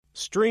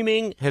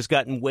Streaming has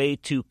gotten way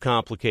too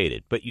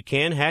complicated, but you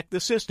can hack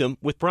the system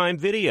with Prime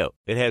Video.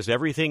 It has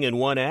everything in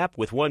one app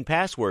with one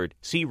password.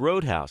 See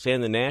Roadhouse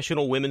and the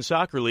National Women's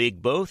Soccer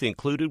League both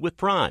included with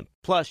Prime.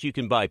 Plus, you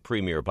can buy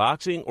Premier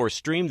Boxing or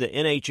stream the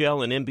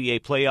NHL and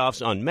NBA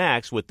playoffs on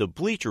Max with the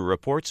Bleacher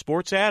Report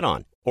Sports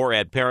add-on. Or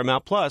add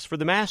Paramount Plus for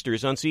the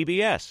Masters on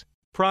CBS.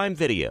 Prime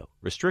Video.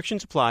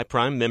 Restrictions apply.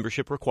 Prime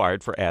membership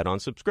required for add-on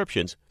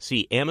subscriptions.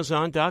 See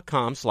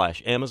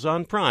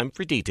Amazon.com/Amazon Prime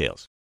for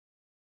details.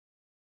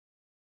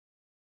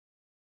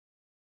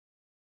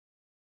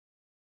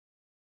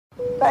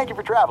 Thank you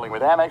for traveling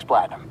with Amex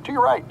Platinum. To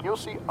your right, you'll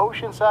see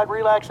oceanside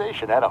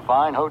relaxation at a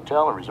fine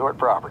hotel and resort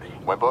property.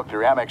 When booked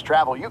through Amex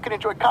Travel, you can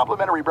enjoy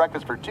complimentary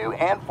breakfast for 2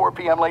 and 4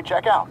 p.m. late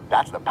checkout.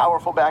 That's the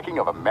powerful backing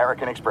of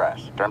American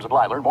Express. Terms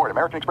apply. Learn more at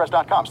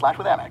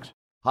americanexpress.com/withAmex.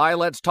 Hi,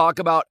 let's talk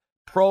about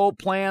Pro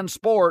Plan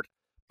Sport.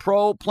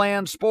 Pro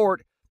Plan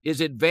Sport is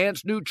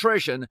advanced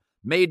nutrition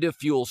made to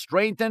fuel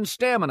strength and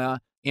stamina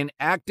in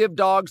active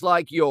dogs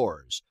like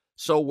yours.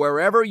 So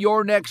wherever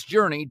your next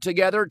journey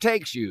together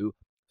takes you,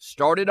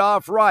 start it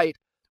off right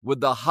with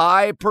the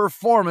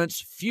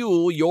high-performance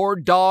fuel your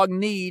dog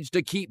needs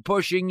to keep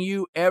pushing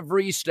you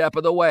every step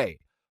of the way.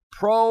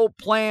 Pro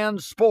Plan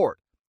Sport.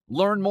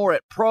 Learn more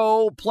at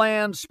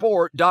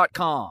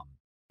ProPlansport.com.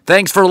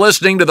 Thanks for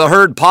listening to the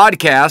Herd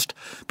Podcast.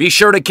 Be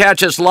sure to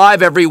catch us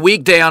live every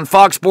weekday on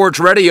Fox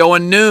Sports Radio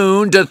at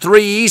noon to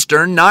 3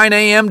 Eastern, 9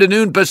 a.m. to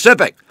noon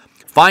Pacific.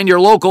 Find your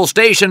local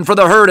station for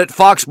the Herd at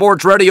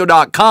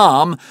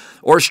foxsportsradio.com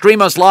or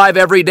stream us live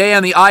every day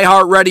on the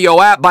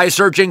iHeartRadio app by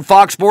searching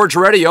Fox Sports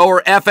Radio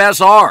or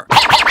FSR.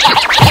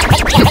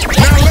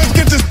 Now let's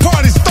get this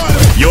party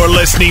started. You're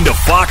listening to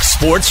Fox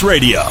Sports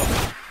Radio.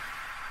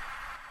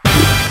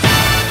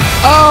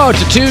 Oh,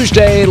 it's a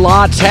Tuesday.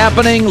 Lots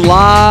happening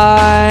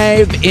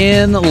live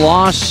in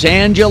Los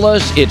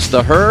Angeles. It's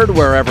the Herd,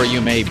 wherever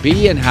you may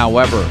be and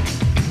however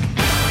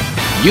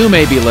you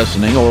may be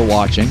listening or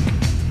watching.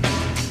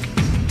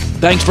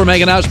 Thanks for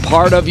making us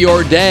part of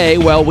your day.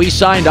 Well, we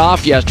signed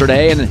off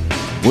yesterday, and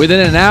within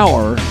an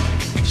hour,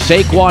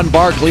 Saquon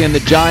Barkley and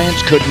the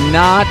Giants could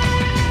not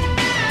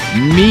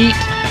meet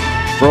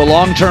for a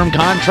long-term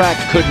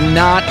contract, could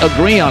not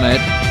agree on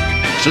it.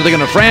 So they're going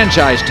to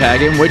franchise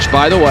tag him, which,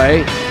 by the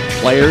way,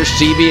 players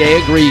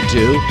CBA agreed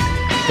to.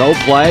 Go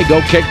play,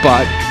 go kick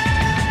butt.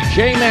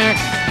 J-Mac,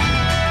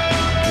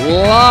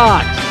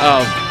 lot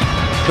of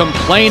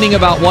complaining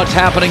about what's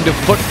happening to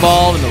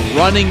football and the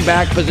running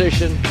back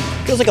position.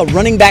 Feels like a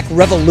running back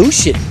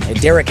revolution.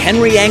 Derrick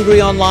Henry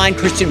angry online,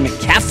 Christian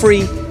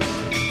McCaffrey.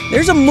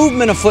 There's a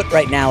movement afoot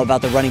right now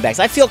about the running backs.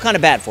 I feel kind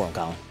of bad for him,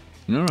 Colin.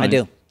 All right. I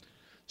do.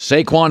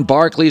 Saquon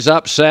Barkley's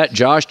upset.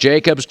 Josh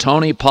Jacobs,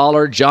 Tony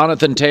Pollard,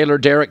 Jonathan Taylor,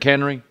 Derrick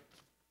Henry.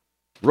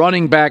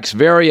 Running backs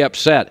very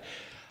upset.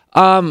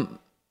 I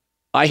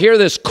hear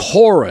this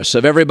chorus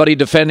of everybody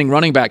defending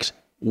running backs.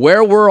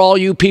 Where were all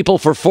you people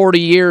for 40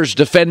 years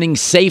defending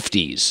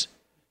safeties,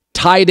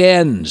 tight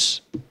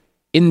ends,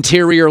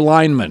 interior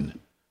linemen?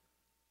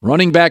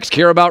 Running backs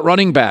care about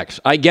running backs.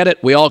 I get it.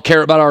 We all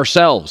care about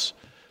ourselves.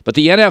 But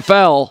the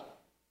NFL,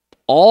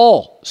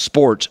 all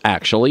sports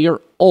actually, are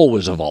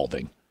always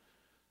evolving.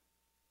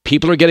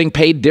 People are getting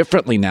paid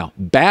differently now.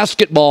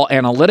 Basketball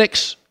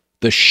analytics,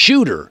 the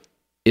shooter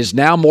is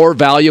now more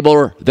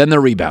valuable than the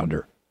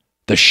rebounder.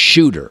 The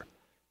shooter.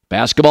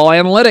 Basketball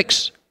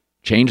analytics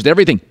changed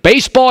everything.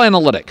 Baseball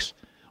analytics.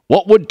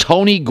 What would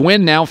Tony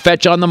Gwynn now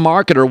fetch on the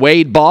market, or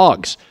Wade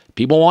Boggs?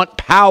 People want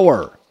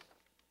power.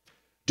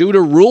 Due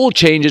to rule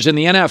changes in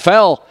the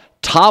NFL,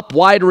 top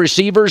wide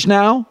receivers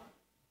now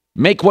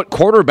make what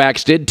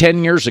quarterbacks did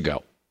 10 years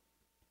ago.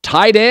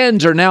 Tight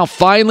ends are now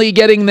finally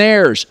getting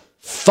theirs.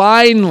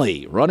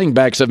 Finally. Running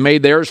backs have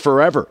made theirs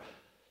forever.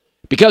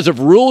 Because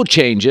of rule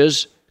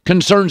changes,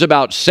 concerns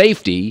about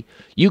safety,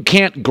 you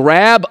can't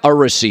grab a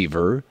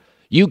receiver,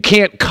 you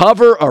can't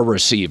cover a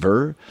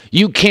receiver,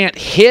 you can't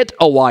hit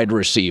a wide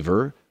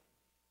receiver.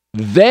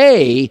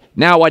 They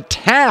now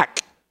attack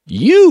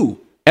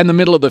you and the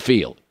middle of the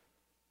field.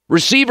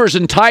 Receivers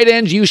and tight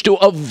ends used to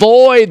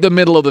avoid the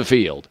middle of the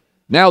field.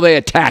 Now they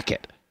attack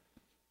it.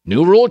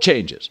 New rule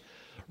changes.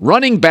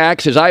 Running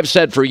backs, as I've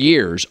said for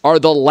years, are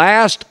the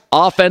last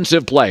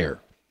offensive player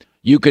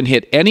you can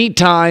hit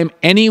anytime,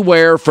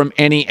 anywhere, from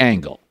any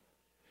angle.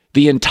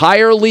 The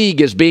entire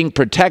league is being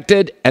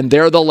protected, and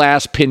they're the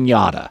last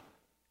piñata.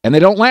 And they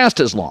don't last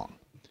as long.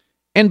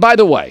 And by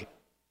the way,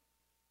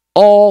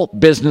 all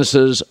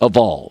businesses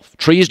evolve.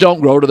 Trees don't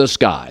grow to the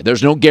sky.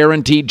 There's no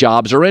guaranteed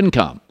jobs or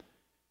income.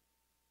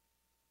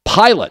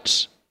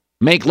 Pilots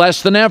make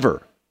less than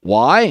ever.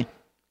 Why?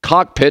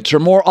 Cockpits are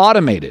more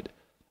automated.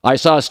 I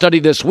saw a study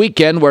this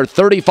weekend where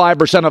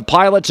 35% of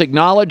pilots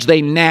acknowledge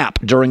they nap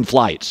during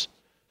flights.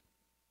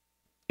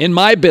 In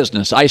my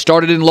business, I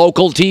started in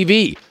local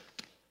TV.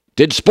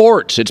 Did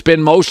sports. It's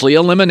been mostly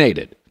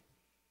eliminated.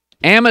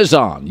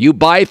 Amazon, you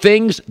buy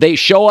things, they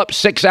show up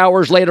 6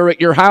 hours later at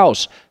your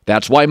house.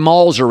 That's why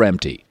malls are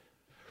empty.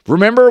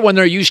 Remember when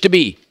there used to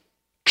be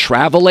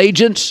travel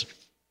agents?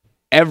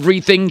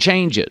 Everything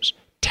changes.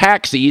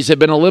 Taxis have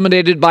been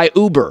eliminated by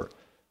Uber.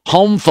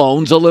 Home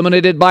phones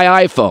eliminated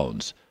by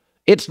iPhones.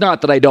 It's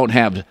not that I don't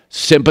have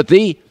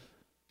sympathy,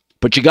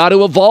 but you got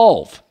to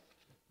evolve.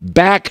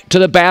 Back to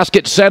the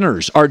basket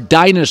centers are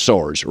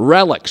dinosaurs,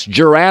 relics,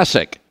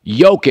 Jurassic.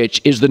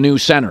 Jokic is the new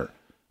center.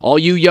 All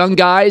you young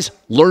guys,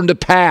 learn to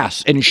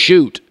pass and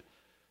shoot.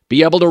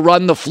 Be able to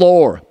run the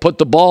floor, put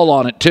the ball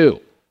on it too.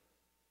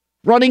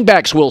 Running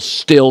backs will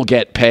still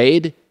get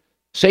paid.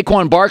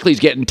 Saquon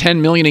Barkley's getting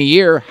 $10 million a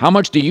year. How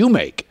much do you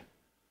make?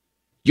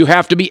 You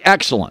have to be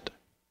excellent,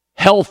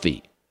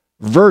 healthy,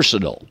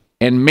 versatile,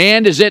 and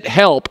man, does it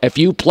help if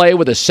you play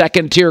with a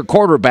second-tier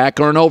quarterback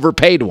or an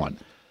overpaid one.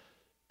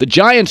 The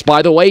Giants,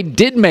 by the way,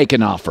 did make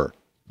an offer.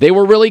 They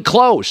were really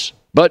close,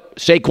 but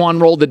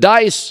Saquon rolled the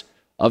dice.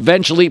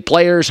 Eventually,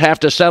 players have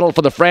to settle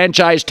for the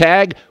franchise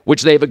tag,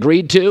 which they've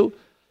agreed to.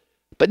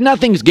 But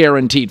nothing's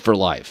guaranteed for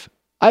life.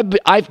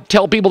 I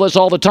tell people this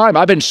all the time.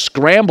 I've been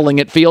scrambling,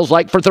 it feels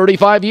like, for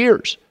 35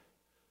 years.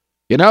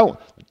 You know,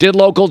 did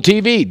local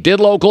TV, did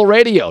local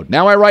radio.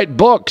 Now I write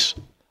books.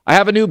 I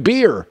have a new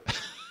beer.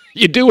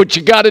 You do what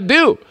you got to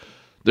do.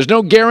 There's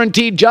no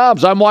guaranteed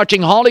jobs. I'm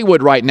watching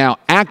Hollywood right now,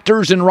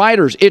 actors and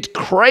writers. It's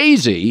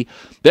crazy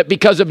that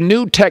because of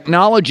new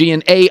technology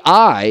and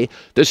AI,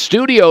 the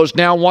studios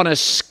now want to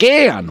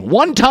scan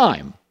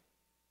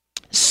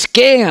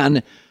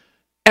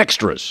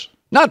extras.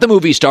 Not the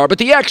movie star, but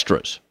the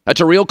extras.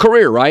 That's a real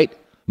career, right?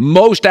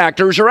 Most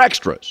actors are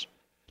extras.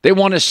 They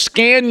want to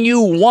scan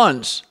you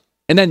once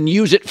and then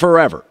use it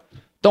forever.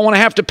 Don't want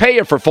to have to pay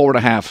you for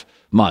 4.5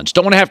 months.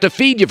 Don't want to have to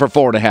feed you for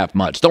 4.5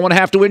 months. Don't want to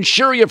have to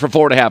insure you for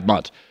 4.5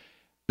 months.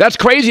 That's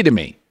crazy to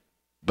me.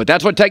 But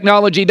that's what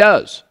technology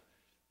does.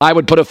 I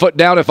would put a foot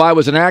down if I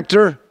was an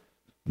actor.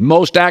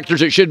 Most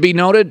actors, it should be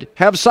noted,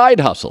 have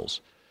side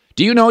hustles.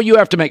 Do you know you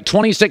have to make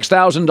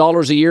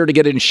 $26,000 a year to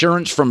get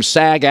insurance from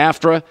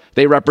SAG-AFTRA?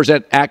 They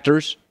represent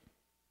actors.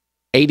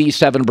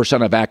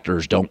 87% of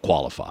actors don't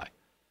qualify.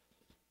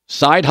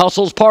 Side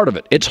hustle's part of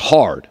it. It's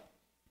hard.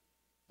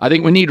 I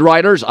think we need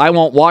writers. I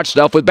won't watch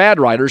stuff with bad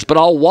writers, but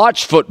I'll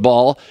watch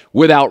football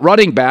without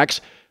running backs,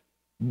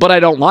 but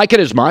I don't like it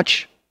as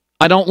much.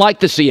 I don't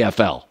like the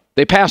CFL.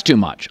 They pass too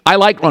much. I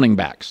like running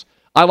backs.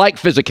 I like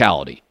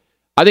physicality.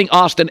 I think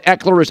Austin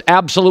Eckler is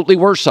absolutely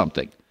worth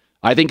something.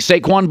 I think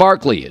Saquon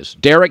Barkley is.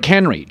 Derrick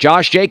Henry.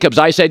 Josh Jacobs,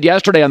 I said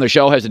yesterday on the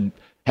show, has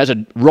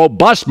a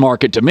robust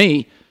market to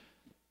me.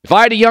 If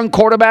I had a young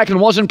quarterback and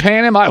wasn't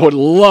paying him, I would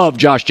love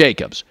Josh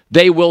Jacobs.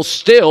 They will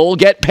still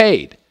get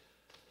paid.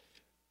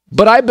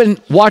 But I've been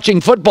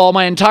watching football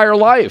my entire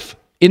life.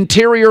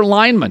 Interior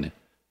linemen.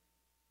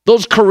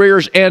 Those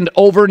careers end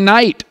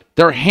overnight.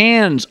 Their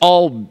hands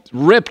all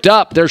ripped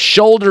up. Their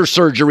shoulder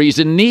surgeries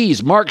and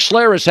knees. Mark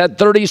Schlereth had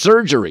 30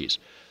 surgeries.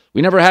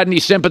 We never had any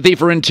sympathy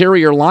for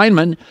interior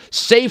linemen.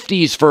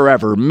 Safeties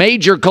forever.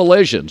 Major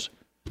collisions.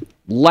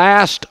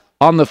 Last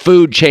on the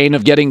food chain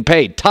of getting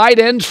paid. Tight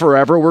ends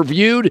forever were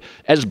viewed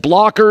as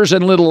blockers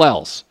and little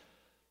else.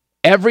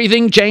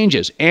 Everything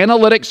changes.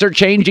 Analytics are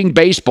changing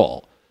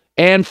baseball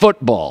and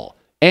football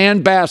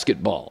and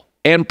basketball.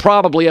 And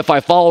probably, if I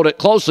followed it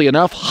closely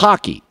enough,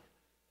 hockey.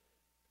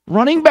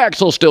 Running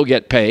backs will still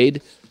get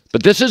paid.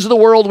 But this is the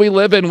world we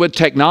live in with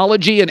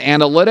technology and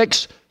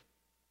analytics.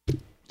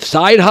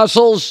 Side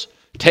hustles,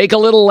 take a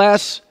little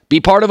less,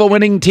 be part of a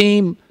winning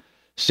team.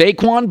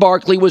 Saquon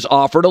Barkley was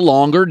offered a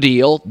longer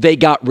deal. They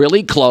got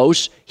really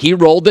close. He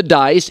rolled the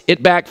dice.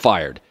 It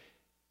backfired.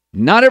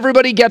 Not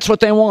everybody gets what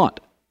they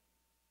want.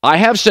 I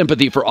have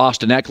sympathy for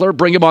Austin Eckler.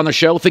 Bring him on the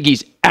show. Think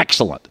he's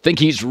excellent. Think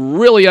he's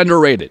really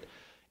underrated.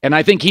 And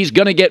I think he's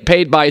going to get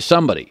paid by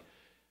somebody.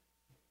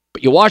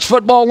 But you watch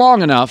football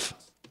long enough,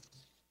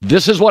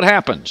 this is what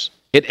happens.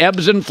 It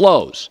ebbs and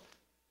flows.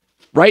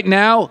 Right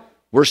now,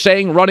 we're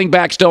saying running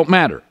backs don't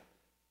matter.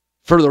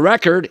 For the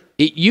record,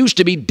 it used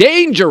to be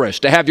dangerous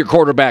to have your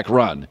quarterback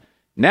run.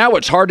 Now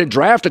it's hard to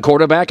draft a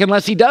quarterback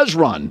unless he does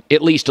run,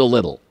 at least a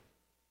little.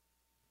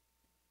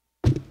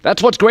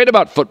 That's what's great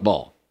about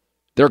football.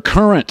 They're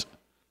current.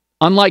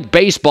 Unlike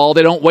baseball,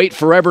 they don't wait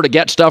forever to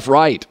get stuff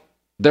right.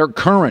 They're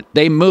current.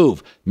 They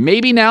move.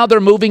 Maybe now they're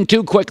moving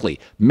too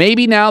quickly.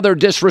 Maybe now they're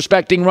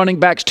disrespecting running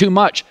backs too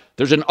much.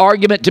 There's an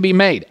argument to be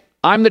made.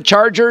 I'm the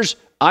Chargers.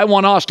 I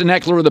want Austin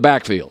Eckler in the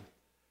backfield.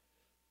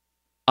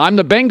 I'm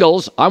the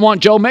Bengals. I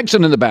want Joe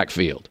Mixon in the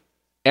backfield.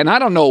 And I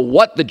don't know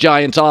what the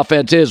Giants'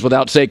 offense is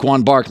without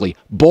Saquon Barkley.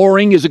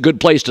 Boring is a good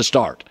place to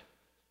start.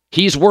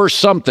 He's worth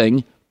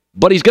something,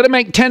 but he's going to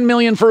make $10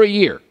 million for a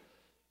year.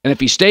 And if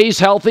he stays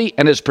healthy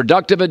and is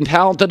productive and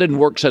talented and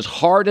works as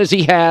hard as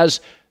he has,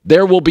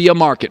 there will be a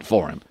market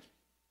for him.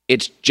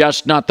 It's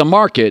just not the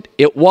market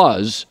it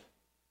was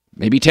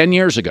maybe 10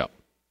 years ago.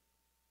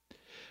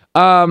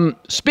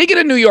 Speaking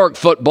of New York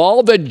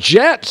football, the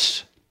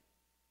Jets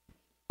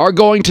are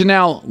going to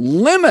now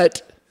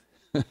limit,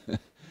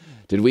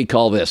 did we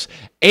call this,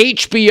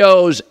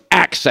 HBO's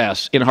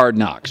access in Hard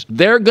Knocks.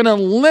 They're going to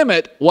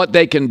limit what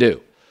they can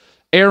do.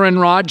 Aaron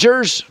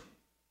Rodgers,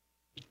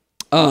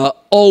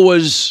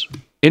 always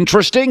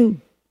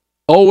interesting,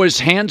 always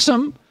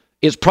handsome,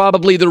 is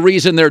probably the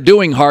reason they're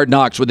doing Hard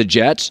Knocks with the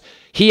Jets.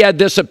 He had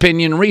this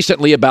opinion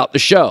recently about the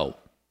show.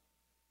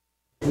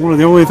 One of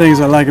the only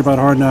things I like about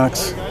Hard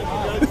Knocks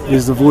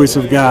is the voice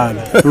of God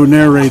who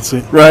narrates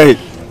it. Right.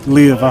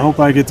 Liv, I hope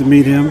I get to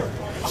meet him.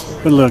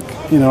 But look,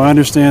 I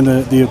understand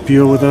the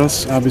appeal with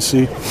us.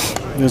 Obviously,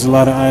 there's a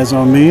lot of eyes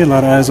on me, a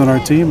lot of eyes on our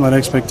team, a lot of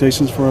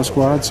expectations for our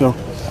squad. So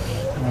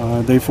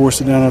they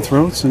forced it down our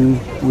throats, and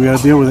we got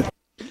to deal with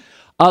it.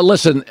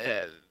 Listen,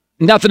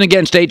 nothing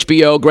against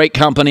HBO, great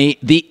company.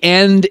 The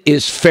end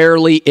is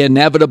fairly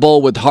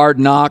inevitable with Hard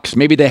Knocks.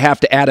 Maybe they have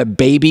to add a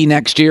baby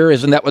next year.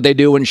 Isn't that what they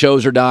do when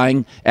shows are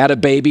dying? Add a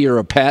baby or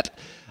a pet.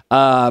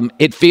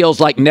 It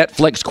feels like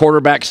Netflix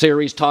quarterback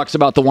series talks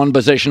about the one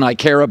position I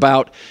care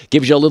about,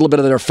 gives you a little bit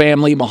of their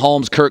family,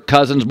 Mahomes, Kirk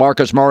Cousins,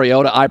 Marcus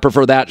Mariota. I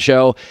prefer that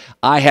show.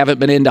 I haven't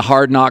been into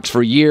Hard Knocks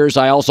for years.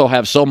 I also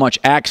have so much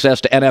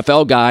access to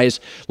NFL guys.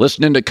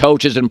 Listening to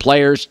coaches and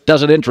players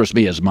doesn't interest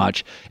me as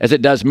much as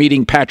it does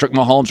meeting Patrick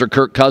Mahomes or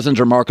Kirk Cousins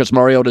or Marcus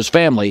Mariota's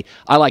family.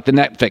 I like the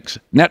Netflix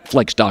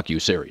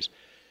docuseries.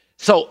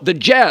 So the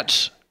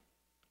Jets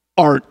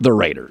aren't the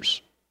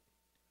Raiders.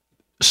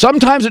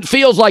 Sometimes it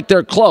feels like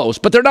they're close,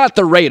 but they're not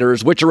the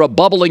Raiders, which are a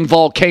bubbling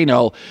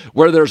volcano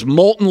where there's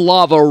molten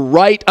lava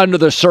right under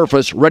the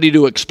surface ready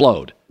to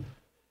explode.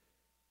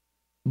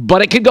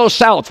 But it could go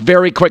south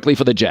very quickly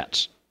for the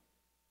Jets.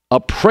 A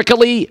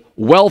prickly,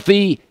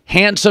 wealthy,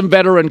 handsome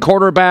veteran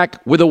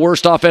quarterback with the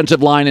worst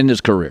offensive line in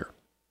his career.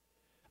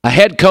 A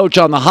head coach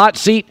on the hot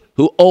seat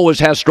who always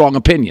has strong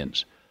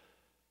opinions.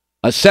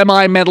 A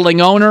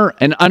semi-meddling owner,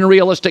 an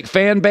unrealistic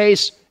fan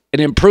base, an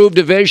improved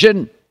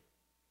division,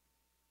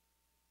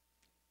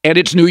 and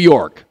it's New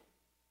York.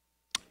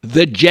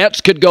 The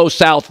Jets could go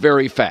south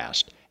very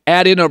fast.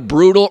 Add in a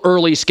brutal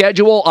early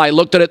schedule. I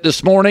looked at it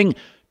this morning.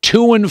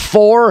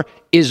 2-4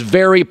 is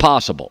very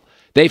possible.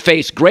 They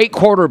face great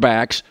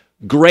quarterbacks,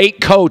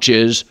 great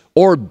coaches,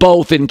 or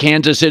both in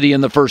Kansas City in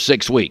the first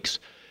 6 weeks.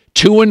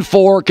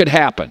 2-4 could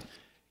happen.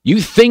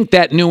 You think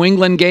that New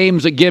England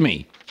game's a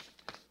gimme.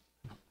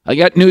 I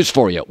got news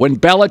for you. When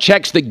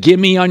Belichick's the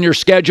gimme on your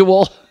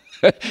schedule,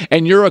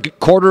 and you're a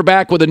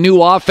quarterback with a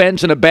new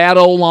offense and a bad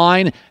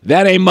O-line,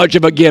 that ain't much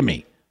of a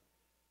gimme.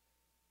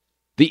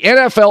 The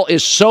NFL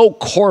is so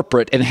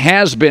corporate and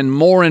has been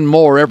more and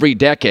more every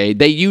decade,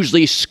 they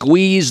usually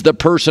squeeze the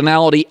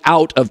personality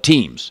out of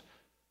teams.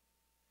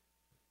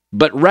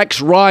 But Rex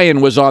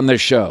Ryan was on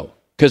this show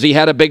because he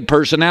had a big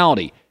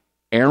personality.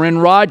 Aaron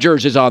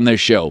Rodgers is on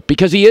this show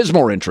because he is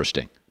more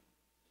interesting.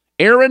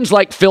 Aaron's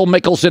like Phil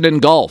Mickelson in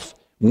golf.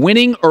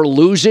 Winning or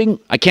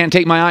losing, I can't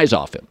take my eyes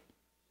off him.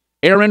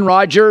 Aaron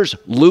Rodgers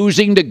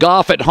losing to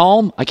Goff at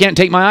home, I can't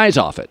take my eyes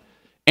off it.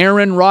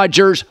 Aaron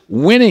Rodgers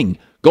winning,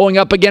 going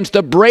up against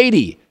a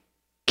Brady,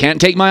 can't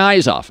take my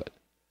eyes off it.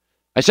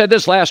 I said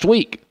this last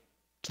week.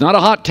 It's not a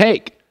hot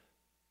take.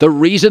 The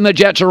reason the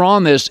Jets are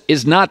on this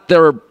is not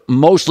their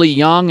mostly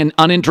young and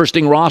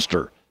uninteresting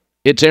roster.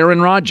 It's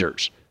Aaron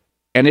Rodgers,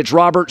 and it's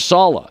Robert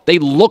Saleh. They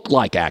look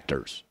like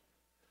actors.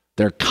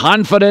 They're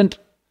confident.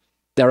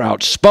 They're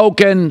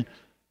outspoken.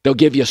 They'll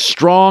give you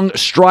strong,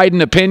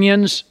 strident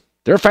opinions.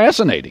 They're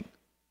fascinating.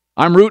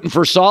 I'm rooting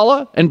for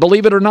Saleh, and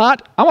believe it or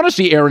not, I want to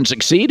see Aaron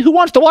succeed. Who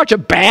wants to watch a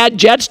bad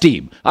Jets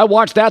team? I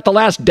watched that the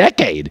last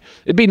decade.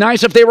 It'd be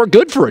nice if they were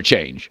good for a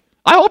change.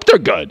 I hope they're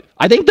good.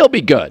 I think they'll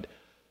be good.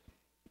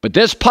 But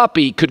this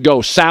puppy could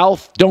go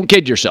south. Don't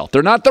kid yourself.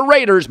 They're not the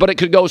Raiders, but it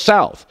could go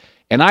south.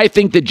 And I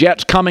think the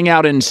Jets coming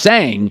out and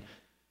saying,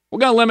 we're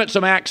going to limit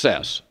some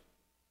access.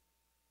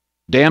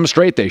 Damn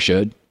straight they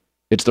should.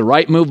 It's the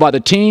right move by the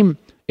team.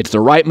 It's the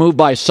right move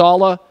by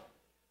Saleh.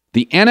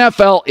 The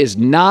NFL is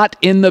not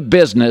in the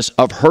business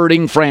of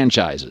hurting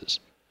franchises.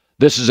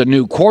 This is a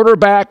new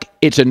quarterback.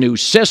 It's a new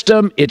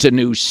system. It's a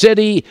new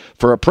city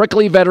for a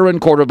prickly veteran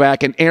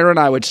quarterback. And Aaron,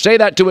 I would say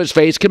that to his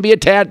face, can be a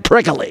tad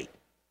prickly.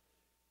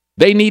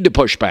 They need to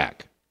push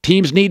back.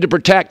 Teams need to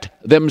protect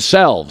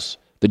themselves.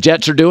 The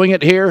Jets are doing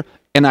it here,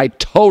 and I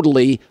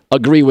totally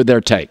agree with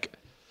their take.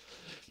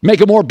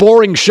 Make a more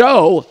boring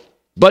show,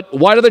 but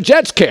why do the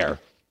Jets care?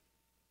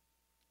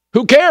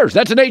 Who cares?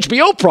 That's an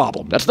HBO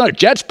problem. That's not a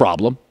Jets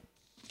problem.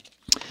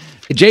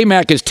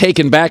 J-Mac is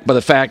taken back by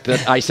the fact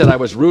that I said I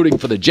was rooting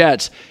for the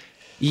Jets.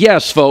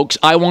 Yes, folks,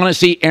 I want to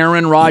see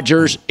Aaron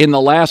Rodgers in the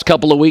last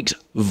couple of weeks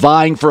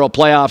vying for a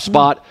playoff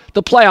spot.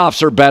 The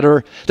playoffs are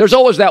better. There's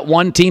always that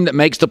one team that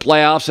makes the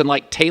playoffs and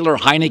like Taylor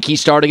Heineke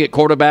starting at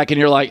quarterback, and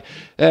you're like,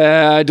 do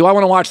I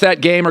want to watch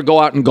that game or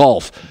go out and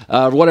golf?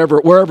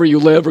 Wherever you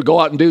live, or go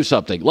out and do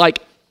something.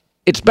 Like,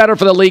 it's better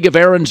for the league if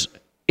Aaron's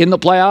in the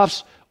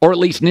playoffs, or at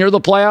least near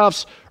the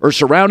playoffs, or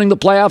surrounding the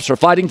playoffs, or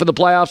fighting for the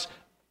playoffs.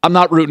 I'm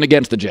not rooting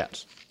against the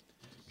Jets.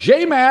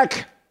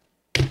 J-Mac,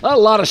 a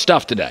lot of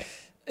stuff today.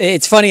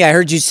 It's funny, I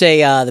heard you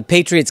say the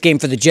Patriots game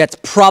for the Jets,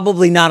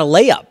 probably not a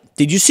layup.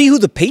 Did you see who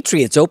the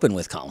Patriots open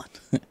with, Colin?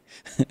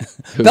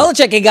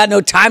 Belichick ain't got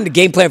no time to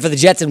game plan for the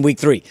Jets in week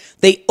 3.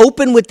 They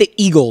open with the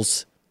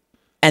Eagles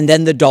and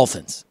then the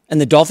Dolphins.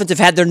 And the Dolphins have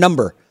had their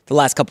number the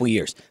last couple of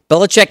years.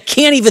 Belichick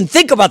can't even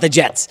think about the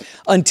Jets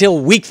until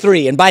week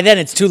 3, and by then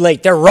it's too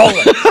late. They're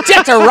rolling.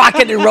 Jets are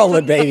rocking and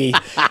rolling, baby.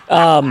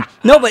 No,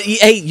 but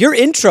hey, your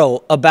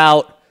intro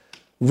about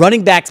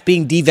running backs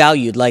being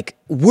devalued. Like,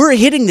 we're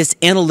hitting this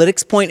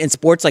analytics point in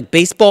sports. Like,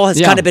 baseball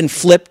has kind of been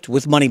flipped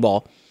with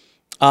Moneyball.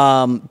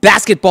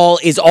 Basketball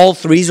is all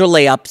threes or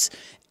layups.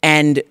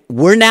 And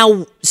we're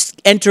now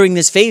entering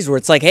this phase where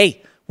it's like,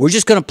 hey, we're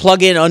just going to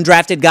plug in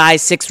undrafted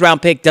guys,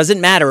 6th-round pick, doesn't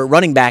matter, at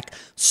running back.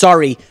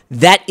 Sorry,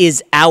 that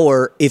is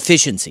our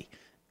efficiency.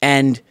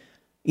 And,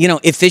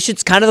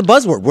 efficient's kind of the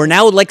buzzword. We're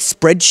now like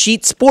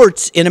spreadsheet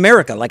sports in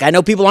America. Like, I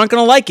know people aren't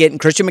going to like it, and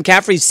Christian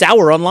McCaffrey's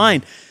sour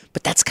online,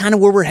 but that's kind of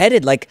where we're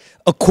headed. Like,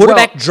 a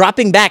quarterback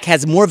dropping back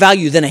has more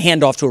value than a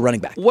handoff to a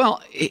running back.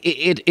 Well,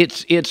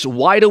 it's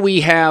why do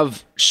we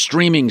have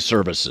streaming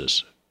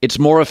services? It's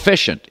more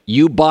efficient.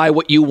 You buy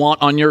what you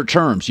want on your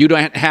terms. You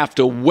don't have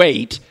to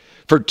wait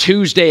for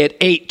Tuesday at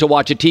 8 to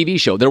watch a TV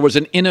show. There was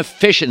an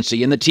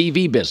inefficiency in the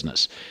TV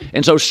business.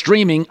 And so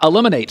streaming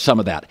eliminates some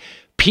of that.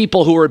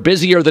 People who are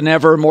busier than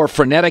ever, more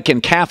frenetic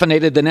and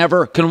caffeinated than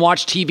ever, can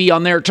watch TV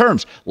on their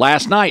terms.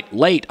 Last night,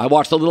 late, I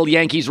watched the little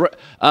Yankees,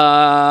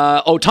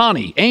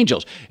 Ohtani,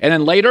 Angels. And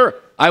then later,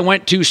 I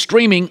went to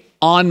streaming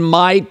on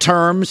my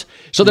terms.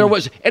 So there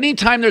was,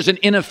 anytime there's an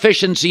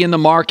inefficiency in the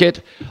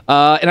market,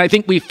 and I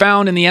think we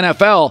found in the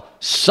NFL,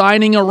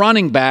 signing a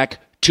running back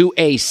to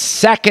a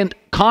second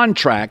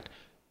contract,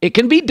 it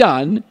can be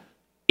done.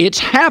 It's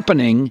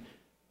happening,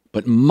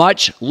 but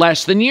much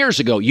less than years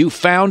ago. You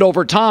found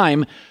over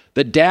time,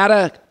 the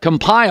data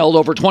compiled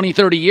over 20,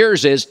 30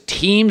 years is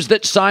teams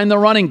that signed the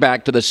running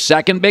back to the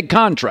second big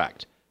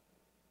contract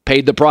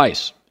paid the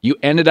price. You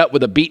ended up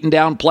with a beaten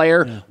down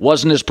player,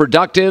 wasn't as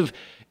productive.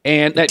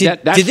 And that's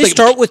did this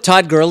start with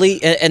Todd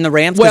Gurley and the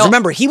Rams? Because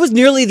remember, he was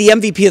nearly the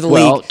MVP of the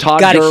league. Todd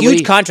got Gurley, a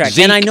huge contract.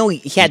 Zeke, and I know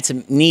he had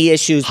some knee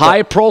issues.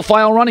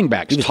 High-profile running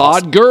backs.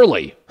 Todd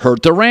Gurley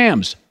hurt the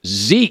Rams.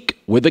 Zeke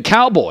with the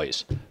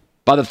Cowboys.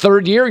 By the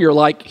third year, you're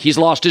like, he's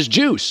lost his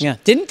juice. Yeah.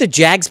 Didn't the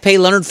Jags pay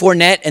Leonard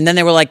Fournette? And then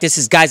they were like,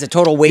 this guy's a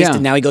total waste,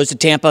 and now he goes to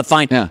Tampa.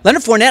 Fine. Yeah.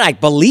 Leonard Fournette, I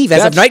believe,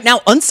 as of right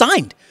now,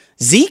 unsigned.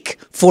 Zeke,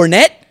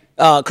 Fournette,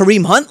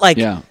 Kareem Hunt,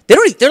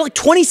 they're like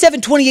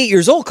 27, 28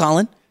 years old,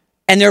 Colin.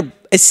 And they're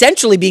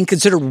essentially being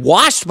considered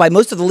washed by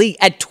most of the league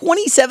at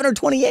 27 or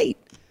 28.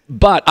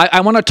 But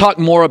I want to talk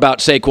more about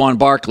Saquon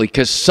Barkley,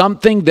 because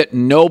something that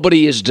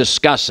nobody is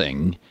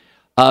discussing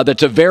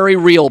that's a very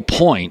real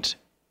point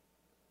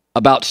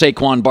about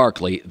Saquon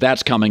Barkley,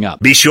 that's coming up.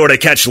 Be sure to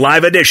catch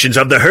live editions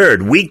of The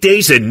Herd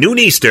weekdays at noon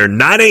Eastern,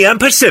 9 a.m.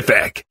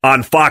 Pacific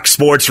on Fox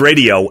Sports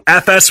Radio,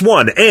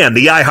 FS1, and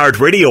the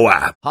iHeartRadio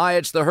app. Hi,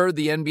 it's The Herd.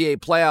 The NBA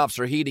playoffs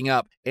are heating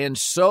up, and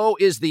so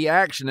is the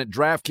action at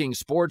DraftKings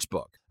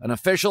Sportsbook, an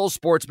official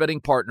sports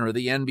betting partner of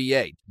the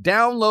NBA.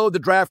 Download the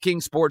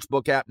DraftKings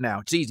Sportsbook app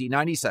now. It's easy,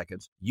 90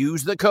 seconds.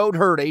 Use the code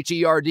HERD,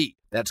 H-E-R-D.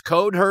 That's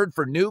code HERD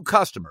for new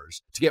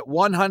customers to get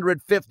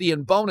 $150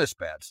 in bonus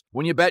bets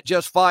when you bet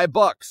just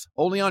 $5.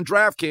 Only on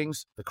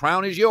DraftKings. The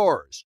crown is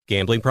yours.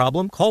 Gambling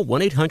problem? Call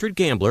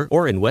 1-800-GAMBLER,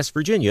 or in West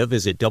Virginia,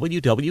 visit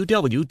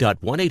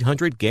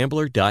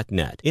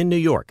www.1800gambler.net. In New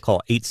York,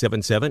 call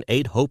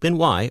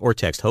 877-8-HOPE-NY or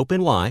text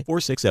HOPE-NY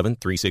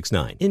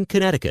 467-369. In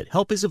Connecticut,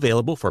 help is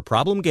available for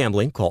problem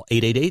gambling. Call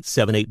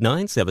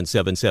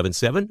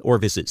 888-789-7777 or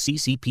visit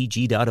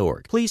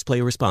ccpg.org. Please play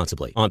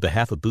responsibly. On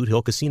behalf of Boot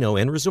Hill Casino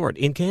and Resort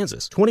in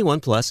Kansas, 21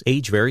 plus,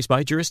 age varies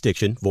by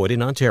jurisdiction, void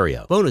in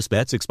Ontario. Bonus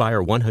bets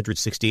expire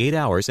 168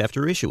 hours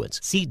after issuance.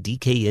 See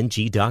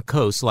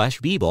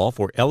dkng.co/bball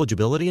for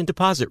eligibility and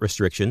deposit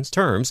restrictions,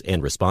 terms,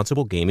 and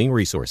responsible gaming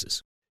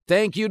resources.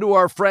 Thank you to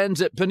our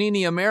friends at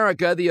Panini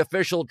America, the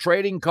official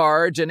trading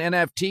cards and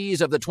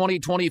NFTs of the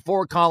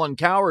 2024 Colin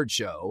Cowherd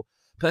Show.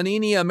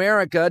 Panini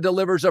America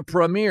delivers a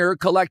premier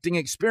collecting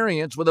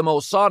experience with the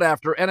most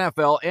sought-after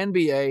NFL,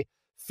 NBA,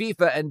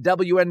 FIFA, and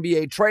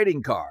WNBA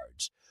trading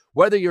cards.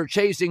 Whether you're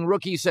chasing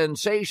rookie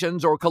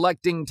sensations or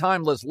collecting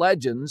timeless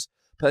legends,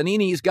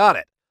 Panini's got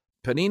it.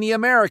 Panini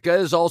America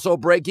is also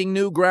breaking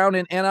new ground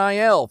in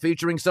NIL,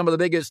 featuring some of the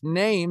biggest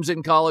names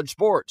in college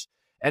sports.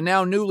 And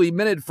now newly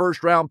minted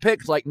first-round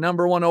picks like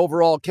number 1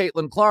 overall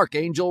Caitlin Clark,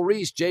 Angel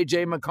Reese,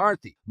 J.J.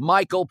 McCarthy,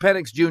 Michael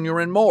Penix Jr.,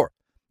 and more.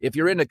 If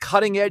you're into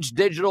cutting-edge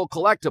digital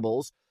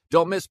collectibles,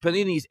 don't miss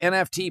Panini's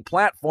NFT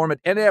platform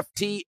at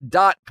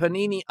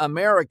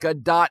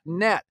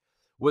nft.paniniamerica.net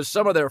with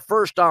some of their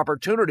first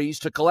opportunities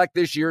to collect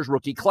this year's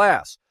rookie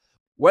class.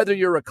 Whether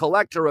you're a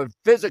collector of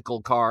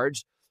physical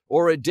cards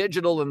or a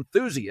digital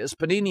enthusiast,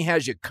 Panini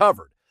has you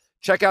covered.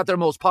 Check out their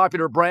most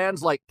popular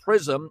brands like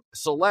Prism,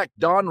 Select,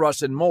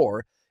 Donruss, and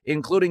more,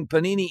 including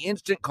Panini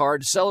Instant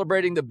Cards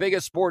celebrating the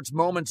biggest sports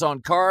moments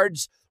on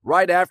cards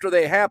right after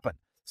they happen,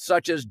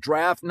 such as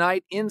Draft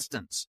Night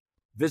Instants.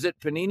 Visit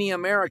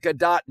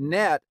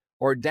PaniniAmerica.net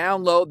or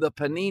download the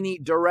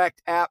Panini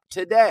Direct app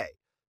today.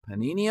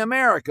 Panini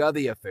America,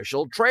 the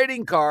official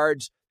trading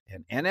cards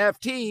and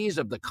NFTs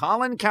of the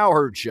Colin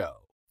Cowherd Show.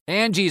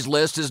 Angie's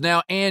List is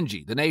now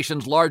Angie, the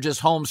nation's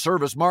largest home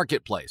service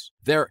marketplace.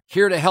 They're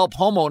here to help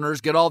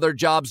homeowners get all their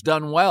jobs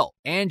done well.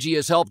 Angie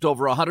has helped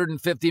over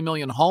 150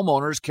 million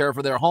homeowners care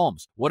for their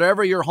homes.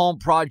 Whatever your home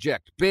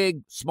project,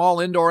 big, small,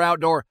 indoor,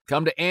 outdoor,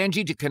 come to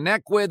Angie to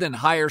connect with and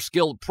hire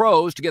skilled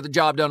pros to get the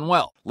job done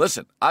well.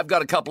 Listen, I've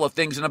got a couple of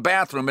things in a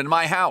bathroom in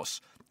my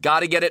house.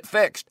 Got to get it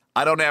fixed.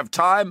 I don't have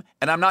time,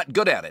 and I'm not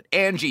good at it.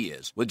 Angie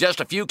is. With just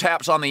a few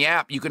taps on the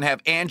app, you can have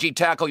Angie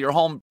tackle your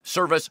home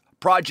service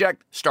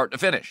project start to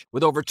finish.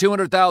 With over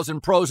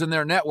 200,000 pros in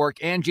their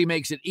network, Angie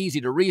makes it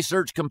easy to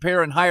research,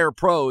 compare, and hire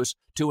pros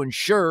to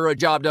ensure a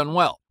job done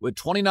well. With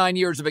 29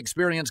 years of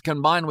experience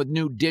combined with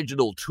new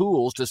digital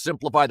tools to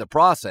simplify the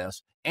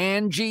process,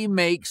 Angie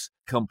makes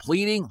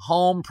completing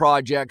home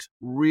projects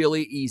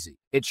really easy.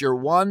 It's your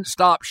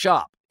one-stop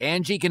shop.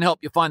 Angie can help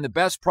you find the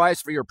best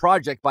price for your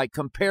project by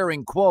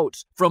comparing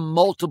quotes from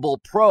multiple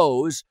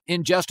pros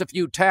in just a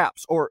few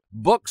taps, or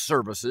book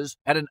services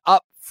at an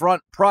upfront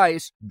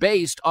price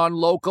based on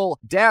local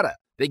data.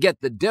 They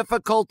get the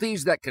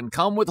difficulties that can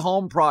come with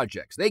home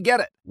projects. They get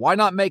it. Why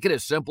not make it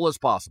as simple as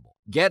possible?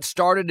 Get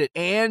started at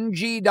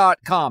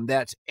Angie.com.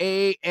 That's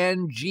ANGI.com,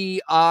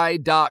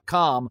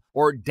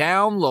 or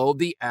download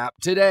the app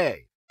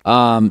today.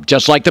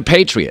 Just like the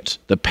Patriots.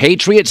 The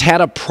Patriots had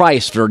a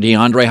price for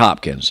DeAndre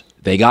Hopkins.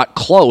 They got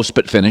close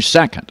but finished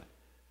second.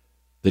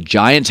 The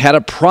Giants had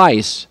a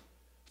price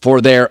for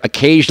their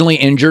occasionally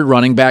injured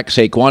running back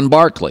Saquon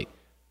Barkley.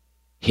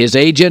 His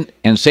agent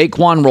and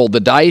Saquon rolled the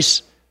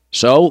dice,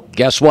 so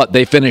guess what?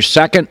 They finished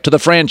second to the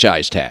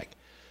franchise tag.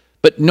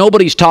 But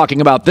nobody's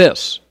talking about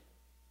this.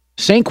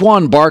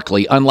 Saquon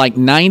Barkley, unlike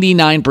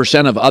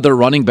 99% of other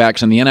running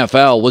backs in the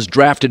NFL, was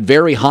drafted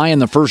very high in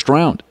the first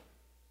round.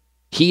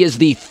 He is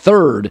the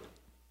third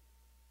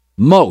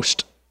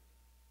most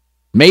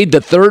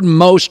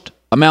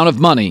amount of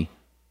money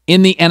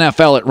in the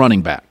NFL at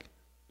running back.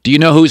 Do you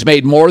know who's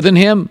made more than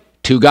him?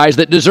 Two guys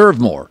that deserve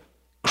more.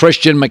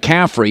 Christian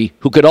McCaffrey,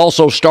 who could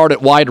also start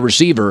at wide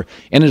receiver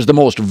and is the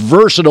most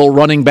versatile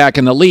running back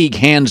in the league,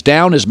 hands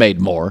down, has made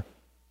more.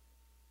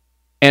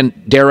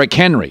 And Derrick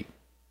Henry,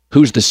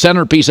 who's the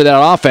centerpiece of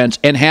that offense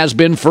and has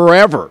been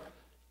forever.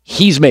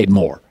 He's made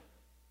more.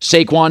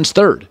 Saquon's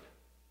third.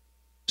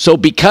 So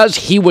because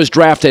he was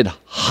drafted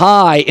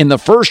high in the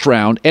first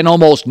round, and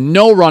almost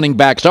no running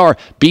backs are,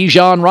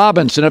 Bijan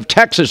Robinson of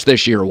Texas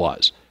this year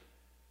was.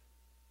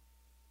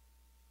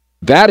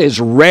 That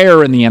is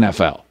rare in the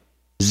NFL.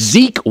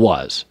 Zeke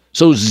was.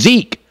 So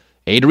Zeke,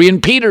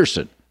 Adrian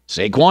Peterson,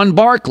 Saquon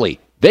Barkley,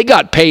 they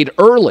got paid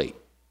early.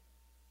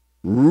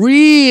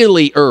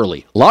 Really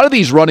early. A lot of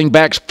these running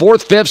backs,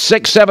 4th, 5th,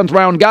 6th, 7th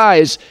round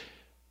guys,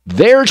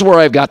 there's where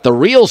I've got the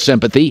real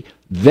sympathy.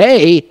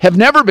 They have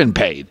never been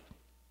paid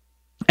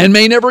and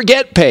may never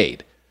get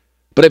paid.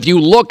 But if you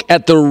look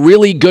at the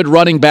really good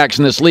running backs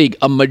in this league,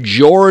 a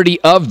majority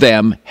of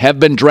them have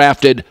been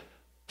drafted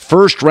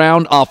first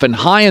round, often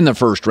high in the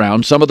first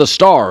round, some of the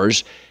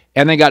stars,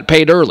 and they got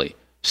paid early.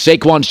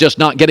 Saquon's just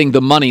not getting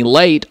the money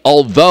late,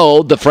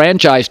 although the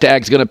franchise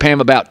tag is going to pay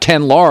him about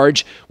 10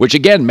 large, which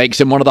again makes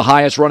him one of the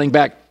highest running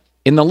back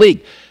in the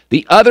league.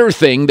 The other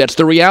thing that's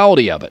the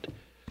reality of it,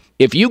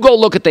 if you go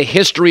look at the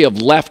history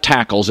of left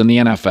tackles in the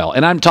NFL,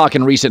 and I'm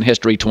talking recent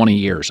history, 20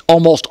 years,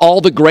 almost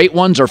all the great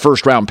ones are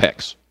first-round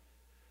picks.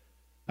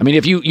 I mean,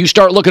 if you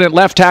start looking at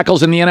left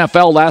tackles in the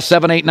NFL last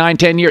 7, 8, 9,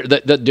 10 years,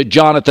 the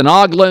Jonathan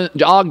Ogden,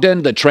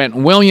 the Trent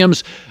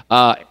Williams,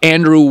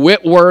 Andrew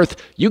Whitworth,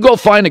 you go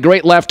find a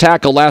great left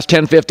tackle last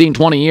 10, 15,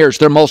 20 years,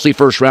 they're mostly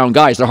first-round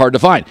guys. They're hard to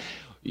find.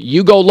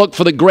 You go look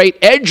for the great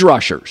edge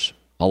rushers.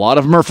 A lot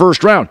of them are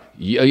first round.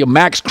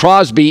 Max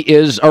Crosby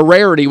is a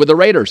rarity with the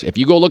Raiders. If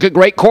you go look at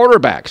great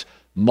quarterbacks,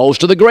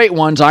 most of the great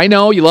ones, I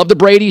know you love the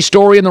Brady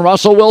story and the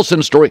Russell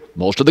Wilson story,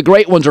 most of the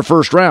great ones are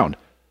first round.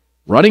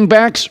 Running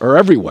backs are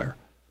everywhere.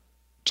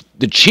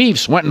 The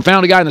Chiefs went and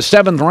found a guy in the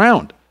 7th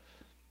round.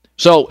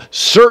 So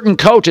certain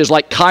coaches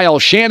like Kyle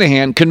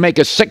Shanahan can make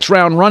a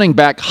 6th-round running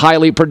back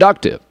highly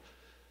productive.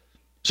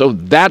 So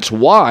that's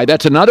why,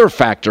 that's another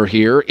factor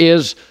here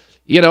is,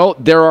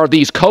 there are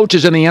these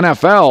coaches in the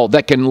NFL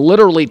that can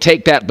literally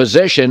take that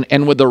position,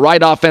 and with the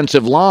right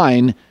offensive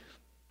line,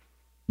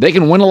 they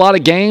can win a lot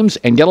of games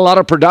and get a lot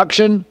of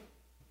production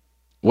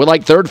with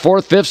like 3rd,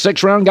 4th, 5th,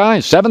 6th-round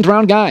guys,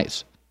 7th-round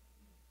guys.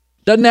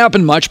 Doesn't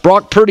happen much.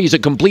 Brock Purdy's a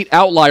complete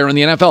outlier in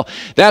the NFL.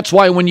 That's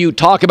why when you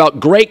talk about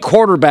great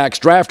quarterbacks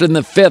drafted in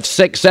the 5th,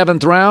 6th,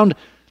 7th round,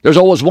 there's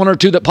always one or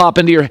two that pop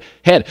into your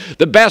head.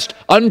 The best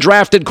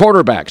undrafted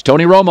quarterbacks,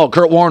 Tony Romo,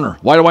 Kurt Warner.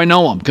 Why do I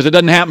know them? Because it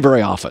doesn't happen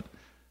very often.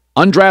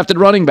 Undrafted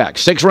running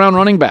backs, 6th-round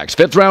running backs,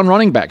 5th-round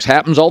running backs,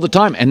 happens all the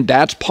time, and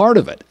that's part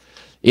of it.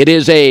 It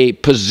is a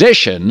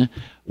position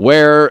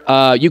where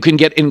you can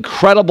get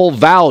incredible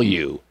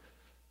value.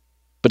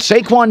 But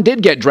Saquon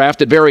did get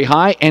drafted very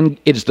high, and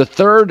it's the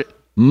 3rd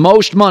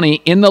most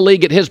money in the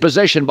league at his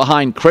position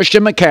behind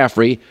Christian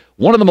McCaffrey,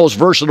 one of the most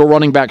versatile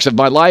running backs of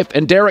my life,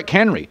 and Derrick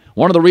Henry,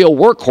 one of the real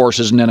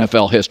workhorses in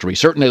NFL history,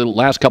 certainly the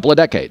last couple of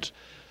decades.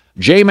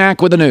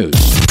 J-Mac with the news.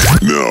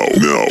 No.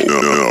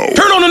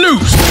 Turn on the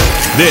news.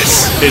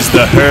 This is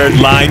the Herd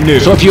Line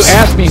News. So if you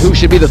ask me who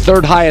should be the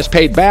 3rd highest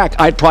paid back,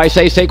 I'd probably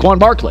say Saquon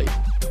Barkley.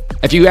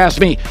 If you ask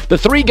me, the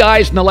 3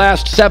 guys in the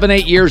last 7,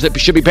 8 years that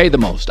should be paid the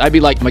most, I'd be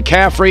like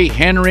McCaffrey,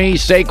 Henry,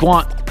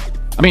 Saquon.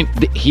 I mean,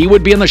 he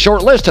would be in the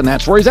short list, and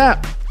that's where he's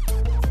at.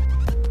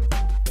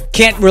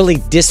 Can't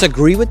really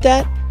disagree with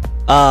that.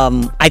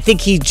 I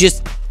think he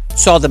just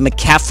saw the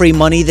McCaffrey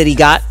money that he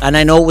got, and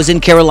I know it was in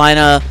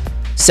Carolina,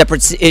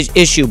 separate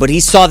issue, but he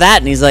saw that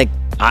and he's like,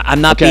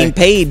 I'm not being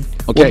paid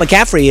what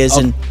McCaffrey is.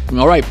 And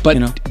all right,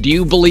 but do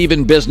you believe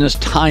in business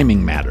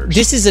timing matters?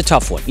 This is a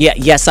tough one. Yeah,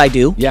 yes, I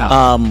do.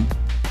 Yeah.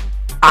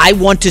 I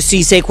want to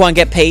see Saquon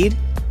get paid.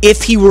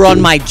 If he were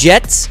on my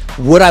Jets,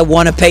 would I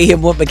want to pay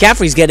him what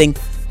McCaffrey's getting?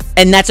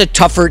 And that's a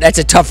tougher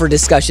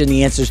discussion.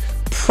 The answer is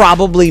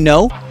probably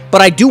no.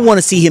 But I do want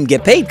to see him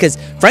get paid because,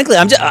 frankly,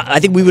 I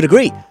think we would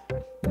agree.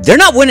 They're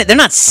not winning. They're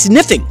not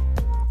sniffing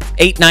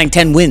 8, 9,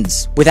 10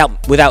 wins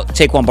without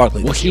Saquon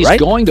Barkley. Well, he's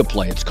going to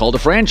play. It's called a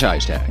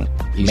franchise tag.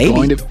 He's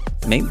going to.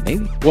 Maybe.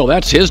 Well,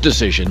 that's his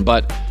decision,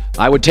 but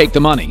I would take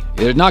the money.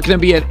 There's not going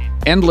to be an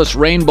endless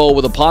rainbow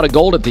with a pot of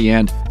gold at the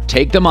end.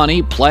 Take the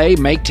money, play,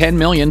 make $10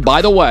 million.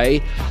 By the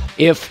way,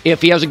 if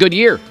he has a good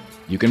year,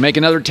 you can make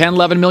another $10,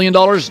 $11 million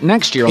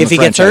next year on the franchise. If he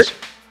gets hurt?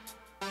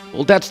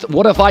 Well,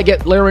 what if I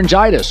get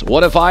laryngitis?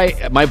 What if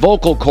my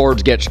vocal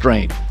cords get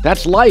strained?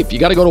 That's life. You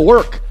got to go to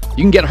work.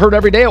 You can get hurt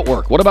every day at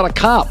work. What about a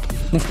cop?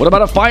 What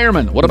about a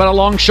fireman? What about a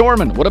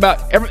longshoreman? What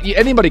about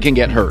anybody can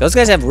get hurt? Those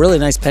guys have really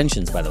nice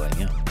pensions, by the way.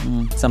 Yeah.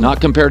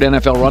 Not compared to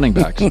NFL running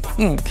backs.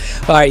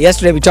 All right,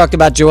 yesterday we talked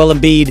about Joel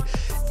Embiid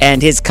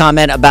and his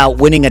comment about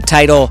winning a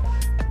title,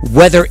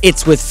 whether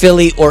it's with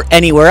Philly or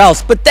anywhere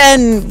else. But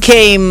then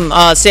came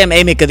Sam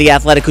Amick of The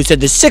Athletic, who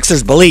said the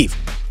Sixers believe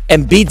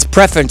Embiid's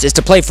preference is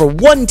to play for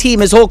one team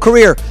his whole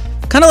career,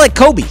 kind of like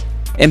Kobe.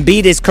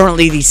 Embiid is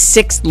currently the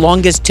 6th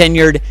longest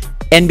tenured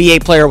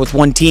NBA player with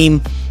one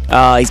team.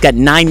 He's got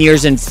 9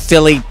 years in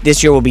Philly.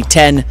 This year will be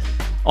 10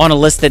 on a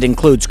list that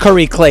includes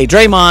Curry, Clay,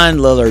 Draymond,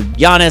 Lillard,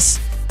 Giannis.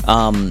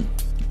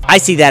 I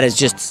see that as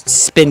just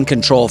spin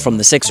control from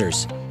the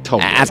Sixers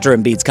after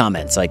Embiid's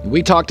comments. Like,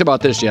 we talked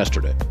about this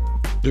yesterday.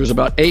 There's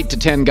about 8 to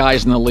 10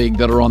 guys in the league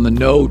that are on the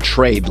no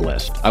trade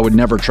list. I would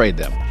never trade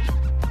them.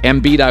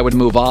 Embiid I would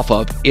move off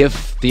of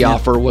if the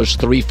offer was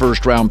 3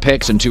 first-round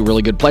picks and 2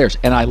 really good players,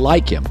 and I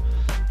like him.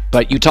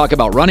 But you talk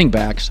about running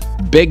backs,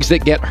 bigs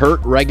that get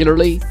hurt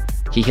regularly.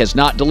 He has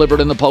not delivered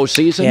in the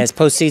postseason. Yeah, his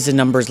postseason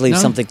numbers leave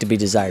something to be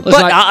desired. But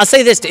I'll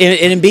say this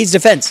in Embiid's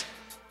defense.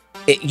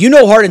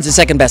 Harden's the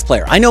second best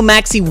player. I know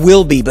Maxey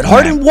will be, but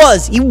Harden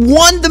he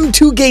won them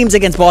 2 games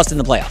against Boston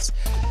in the playoffs.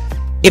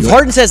 If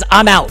Harden says,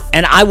 I'm out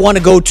and I want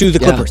to go to the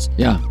Clippers,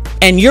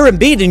 and you're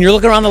Embiid and you're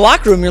looking around the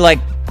locker room, you're like,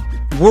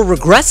 we're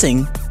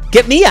regressing.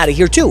 Get me out of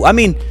here too. I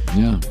mean,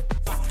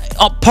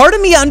 part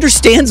of me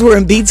understands where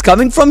Embiid's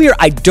coming from here.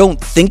 I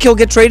don't think he'll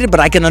get traded, but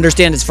I can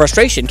understand his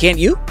frustration. Can't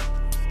you?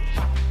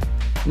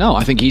 No,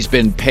 I think he's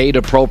been paid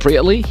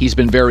appropriately. He's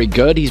been very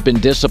good. He's been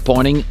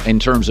disappointing in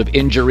terms of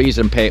injuries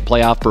and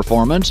playoff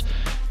performance.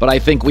 But I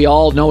think we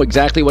all know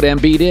exactly what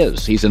Embiid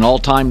is. He's an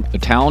all-time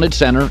talented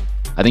center.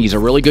 I think he's a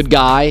really good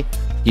guy.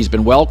 He's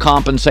been well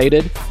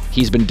compensated.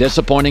 He's been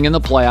disappointing in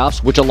the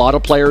playoffs, which a lot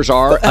of players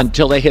are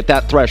until they hit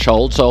that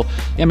threshold. So,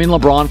 I mean,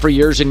 LeBron for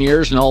years and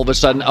years, and all of a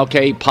sudden,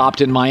 he popped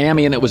in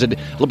Miami, and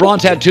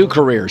LeBron's had 2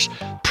 careers,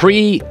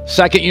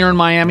 pre-second year in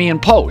Miami and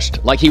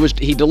post. Like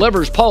he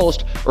delivers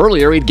post.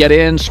 Earlier, he'd get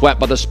in, swept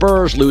by the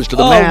Spurs, lose to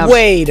the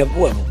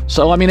Mavs.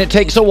 So, I mean, it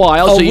takes a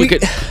while.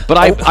 But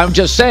I'm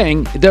just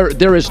saying,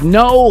 there is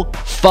no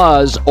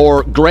fuzz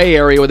or gray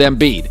area with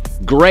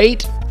Embiid.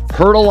 Great,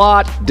 hurt a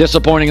lot,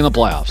 disappointing in the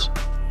playoffs.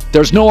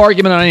 There's no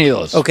argument on any of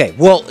those. Okay,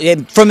 well,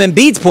 from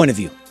Embiid's point of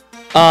view,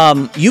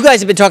 you guys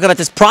have been talking about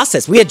this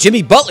process. We had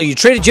Jimmy Butler. You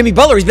traded Jimmy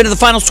Butler. He's been to the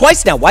finals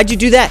twice now. Why'd you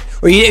do that?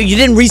 Or you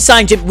didn't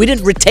re-sign Jimmy. We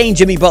didn't retain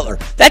Jimmy Butler.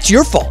 That's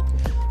your fault.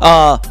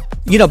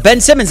 Ben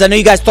Simmons, I know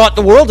you guys thought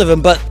the world of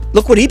him, but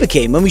look what he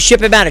became when we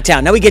ship him out of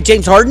town. Now we get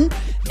James Harden,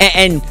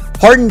 and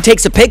Harden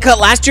takes a pay cut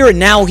last year, and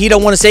now he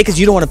don't want to say because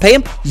you don't want to pay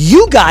him.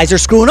 You guys are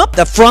screwing up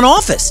the front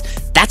office.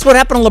 That's what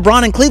happened to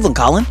LeBron in Cleveland,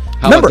 Colin.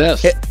 Remember,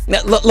 this?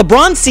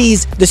 LeBron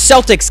sees the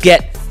Celtics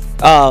get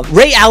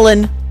Ray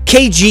Allen,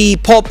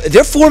 KG, Paul.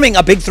 They're forming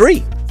a big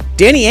 3.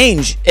 Danny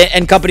Ainge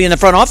and company in the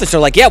front office are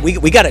like,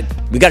 we got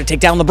to take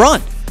down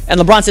LeBron. And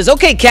LeBron says,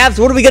 okay, Cavs,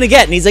 what are we going to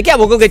get? And he's like,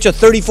 we'll go get you a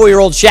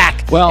 34-year-old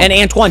Shaq and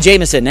Antoine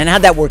Jameson. And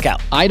how'd that work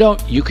out?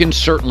 You can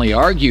certainly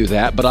argue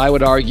that, but I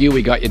would argue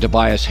we got you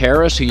Tobias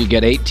Harris, who you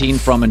get 18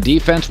 from in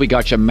defense. We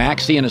got you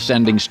Maxey, an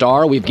ascending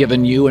star. We've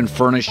given you and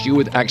furnished you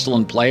with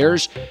excellent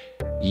players.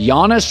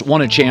 Giannis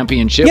won a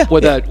championship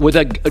with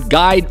a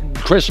guy,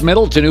 Chris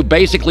Middleton, who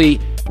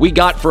basically we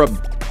got for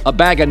a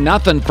bag of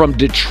nothing from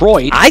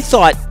Detroit. I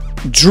thought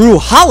Drew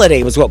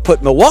Holiday was what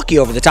put Milwaukee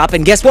over the top,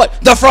 and guess what?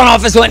 The front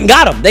office went and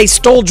got him. They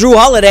stole Drew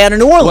Holiday out of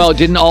New Orleans. Well,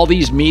 didn't all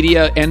these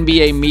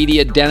NBA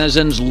media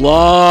denizens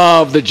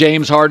love the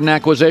James Harden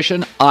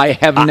acquisition? I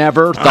have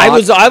never thought... I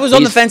was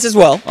on the fence as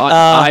well.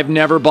 I've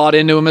never bought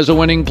into him as a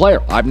winning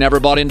player. I've never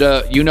bought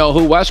into,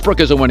 who Westbrook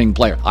is a winning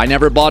player. I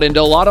never bought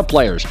into a lot of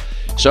players.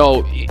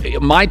 So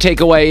my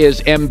takeaway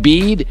is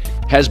Embiid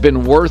has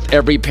been worth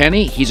every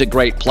penny. He's a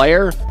great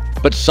player,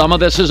 but some of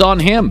this is on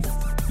him.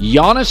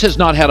 Giannis has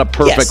not had a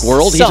perfect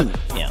world.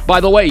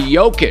 By the way,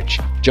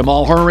 Jokic,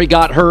 Jamal Murray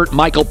got hurt.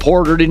 Michael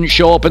Porter didn't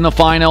show up in the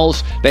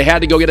finals. They had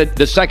to go get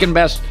the second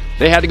best.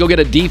 They had to go get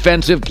a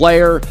defensive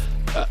player.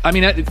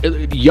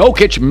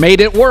 Jokic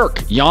made it work.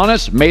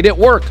 Giannis made it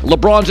work.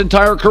 LeBron's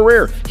entire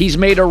career, he's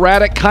made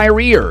erratic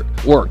Kyrie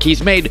work.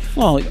 He's made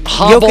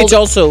Jokic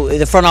also,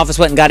 the front office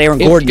went and got Aaron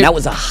Gordon. That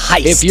was a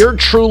heist. If you're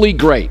truly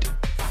great,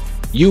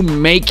 you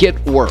make it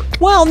work.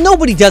 Well,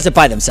 nobody does it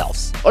by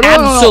themselves. No,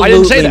 Absolutely I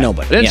didn't say that.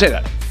 Nobody. I didn't say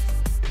that.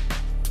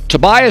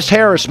 Tobias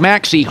Harris,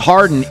 Maxey,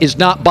 Harden is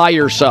not by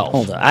yourself.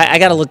 Hold on. I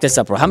got to look this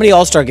up, bro. How many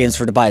All-Star games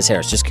for Tobias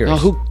Harris? Just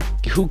curious.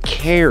 Who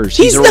cares?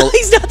 He's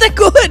not that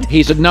good.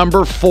 He's a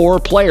number 4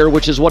 player,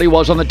 which is what he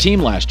was on the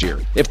team last year.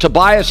 If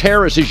Tobias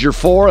Harris is your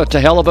 4, that's a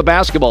hell of a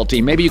basketball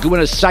team. Maybe you could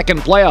win a second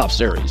playoff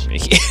series.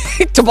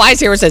 Tobias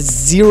Harris has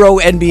 0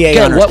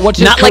 NBA honors. What's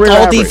his not career like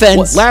all average?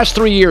 defense. Last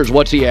 3 years,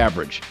 what's he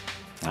average?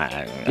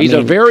 He's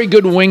a very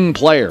good wing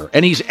player,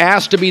 and he's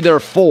asked to be their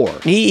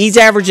 4. He's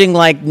averaging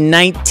like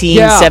 19,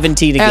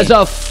 17 a game. As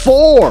a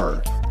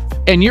 4.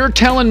 And you're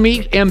telling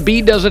me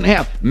Embiid doesn't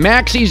have.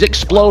 Maxey's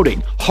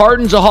exploding.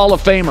 Harden's a Hall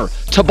of Famer.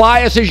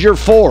 Tobias is your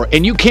 4,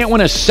 and you can't win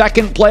a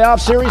second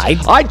playoff series?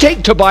 I'd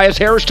take Tobias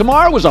Harris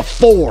tomorrow as a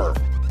 4.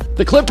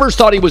 The Clippers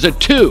thought he was a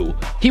 2.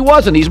 He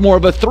wasn't. He's more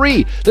of a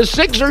 3. The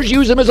Sixers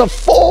use him as a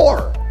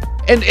 4.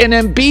 And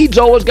Embiid's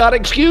always got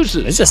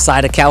excuses. There's a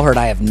side of Cowherd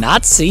I have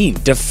not seen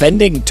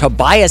defending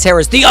Tobias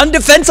Harris, the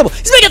undefensible.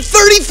 He's making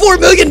 $34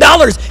 million.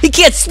 He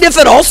can't sniff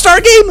an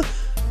All-Star game?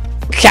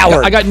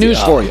 Cowherd. I got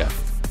news for you.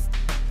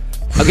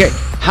 Okay,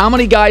 how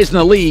many guys in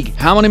the league,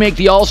 how many make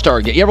the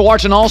All-Star game? You ever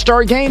watch an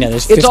All-Star game? Yeah,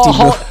 there's 50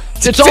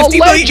 It's all 50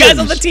 million guys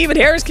on the team, and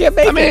Harris can't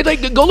make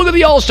it. Go look at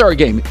the All-Star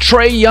game.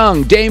 Trae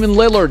Young, Damian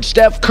Lillard,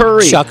 Steph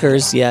Curry.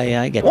 Chuckers,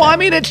 yeah, I get that. Well,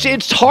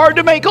 it's hard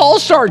to make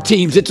All-Star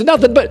teams. It's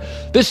nothing but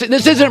this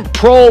isn't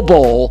Pro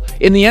Bowl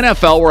in the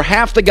NFL where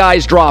half the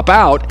guys drop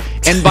out,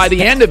 and by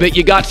the end of it,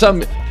 you got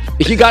some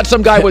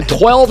guy with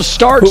 12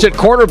 starts at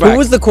quarterback. Who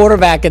was the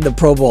quarterback in the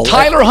Pro Bowl?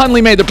 Tyler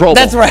Huntley made the Pro Bowl.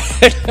 That's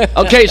right.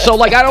 Okay, so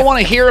I don't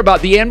want to hear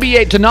about the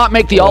NBA to not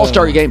make the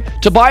All-Star game.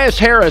 Tobias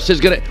Harris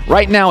is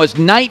right now is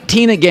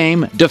 19 a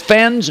game,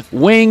 defends,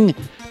 wing,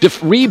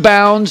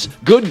 rebounds,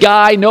 good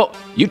guy. No,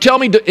 you tell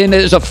me, and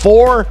as a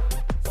 4,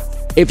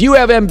 if you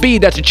have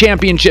Embiid, that's a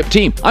championship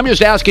team. I'm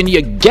just asking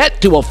you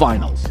get to a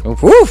finals.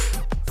 Woof.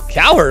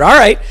 Cowherd. All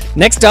right.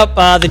 Next up,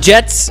 the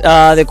Jets.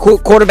 The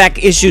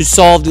quarterback issues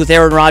solved with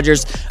Aaron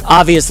Rodgers,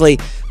 obviously.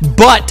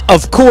 But,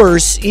 of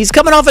course, he's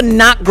coming off a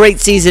not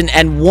great season,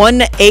 and one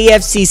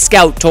AFC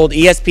scout told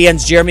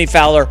ESPN's Jeremy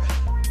Fowler,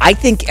 I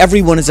think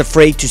everyone is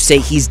afraid to say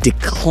he's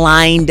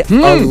declined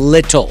a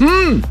little.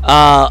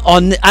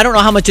 I don't know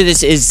how much of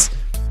this is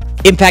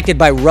impacted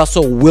by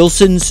Russell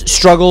Wilson's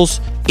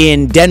struggles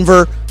in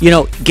Denver.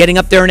 Getting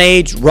up there in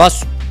age.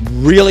 Russ,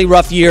 really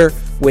rough year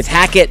with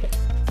Hackett.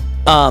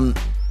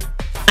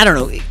 I don't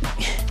know.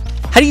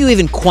 How do you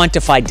even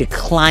quantify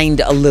declined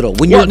a little?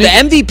 When you're the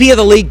MVP of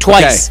the league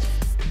twice.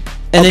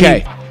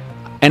 Okay.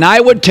 And I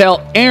would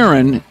tell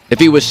Aaron, if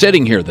he was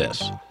sitting here,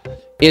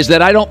 is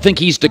that I don't think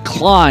he's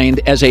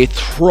declined as a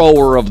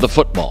thrower of the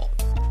football.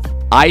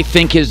 I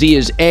think as he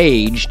is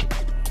aged,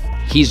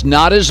 he's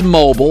not as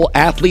mobile.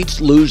 Athletes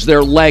lose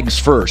their legs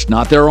first,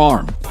 not their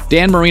arm.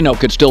 Dan Marino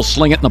could still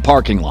sling it in the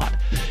parking lot.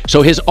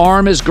 So his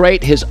arm is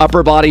great. His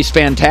upper body's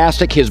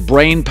fantastic. His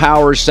brain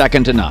power is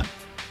second to none.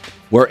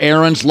 Where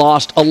Aaron's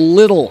lost a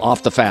little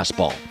off the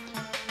fastball.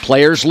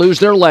 Players lose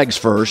their legs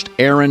first.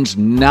 Aaron's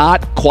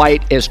not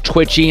quite as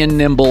twitchy and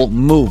nimble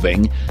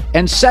moving.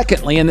 And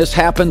secondly, and this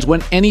happens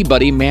when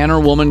anybody, man or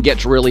woman,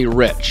 gets really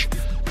rich.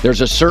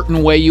 There's a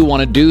certain way you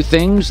want to do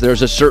things.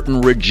 There's a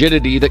certain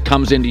rigidity that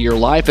comes into your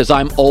life. As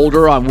I'm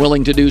older, I'm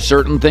willing to do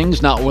certain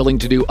things, not willing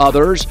to do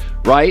others,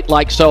 right?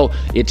 So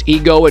it's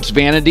ego, it's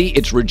vanity,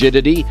 it's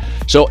rigidity.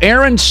 So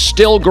Aaron's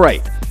still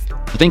great.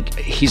 I think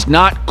he's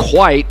not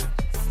quite,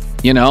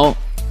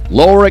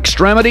 lower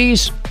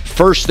extremities,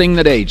 first thing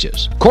that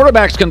ages.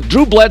 Quarterbacks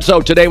Drew Bledsoe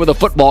today with a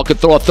football could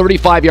throw a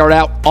 35-yard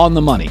out on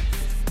the money.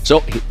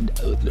 So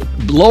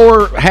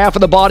lower half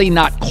of the body,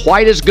 not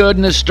quite as good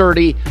and as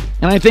sturdy.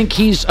 And I think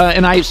he's,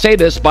 and I say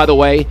this, by the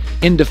way,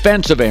 in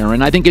defense of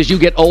Aaron, I think as you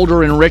get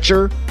older and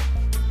richer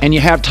and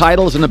you have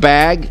titles in the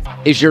bag,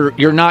 is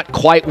you're not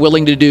quite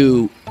willing to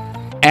do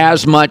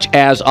as much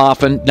as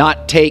often,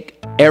 not take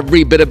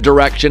every bit of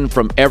direction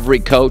from every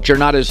coach. You're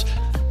not as,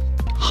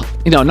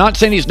 not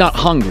saying he's not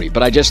hungry,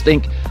 but I just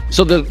think,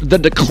 so the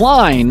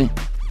decline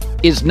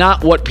is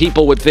not what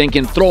people would think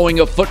in throwing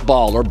a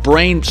football or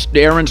brain.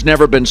 Aaron's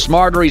never been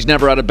smarter. He's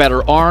never had a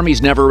better arm.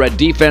 He's never read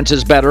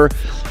defenses better.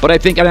 But I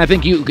think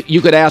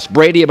you could ask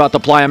Brady about the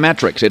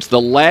plyometrics. It's the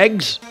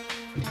legs.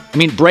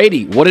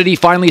 Brady, what did he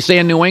finally say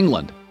in New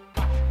England?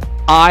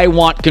 I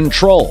want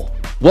control.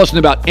 Wasn't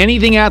about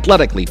anything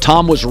athletically.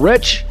 Tom was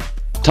rich.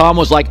 Tom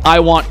was like, I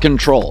want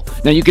control.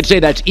 Now, you could say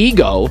that's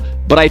ego,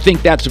 but I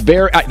think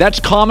that's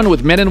common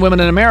with men and women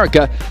in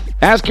America.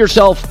 Ask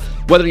yourself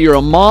whether you're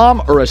a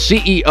mom or a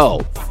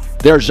CEO.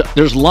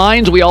 There's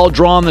lines we all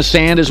draw in the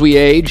sand as we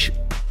age.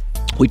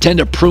 We tend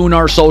to prune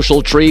our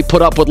social tree,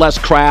 put up with less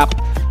crap,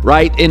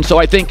 right? And so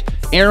I think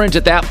Aaron's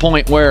at that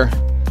point where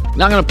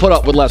not going to put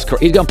up with less crap.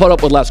 He's going to put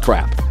up with less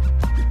crap.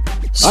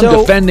 I'm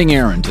defending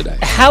Aaron today.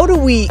 How do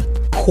we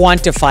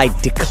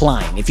quantify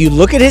decline. If you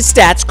look at his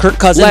stats, Kirk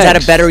Cousins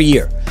had a better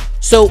year.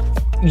 So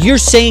you're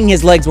saying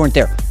his legs weren't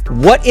there.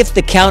 What if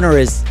the counter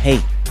is,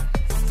 hey,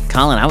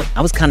 Colin,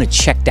 I was kind of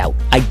checked out.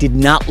 I did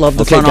not love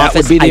the front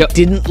office. I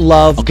didn't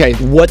love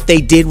what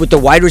they did with the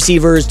wide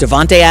receivers,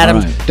 Devontae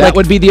Adams. Right. That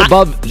would be the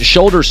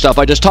above-shoulder stuff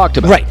I just talked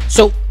about. Right.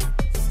 So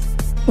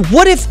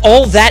what if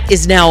all that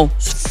is now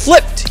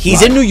flipped?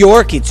 He's in New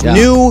York. It's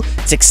new.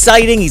 It's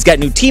exciting. He's got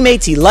new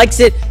teammates. He likes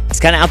it. He's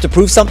kind of out to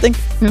prove something.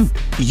 Yeah.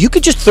 You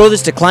could just throw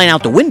this decline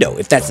out the window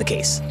if that's the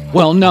case.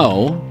 Well,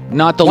 no,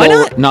 not the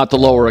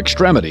lower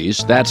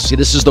extremities.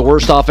 This is the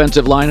worst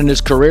offensive line in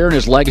his career, and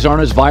his legs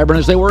aren't as vibrant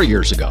as they were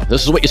years ago.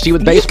 This is what you see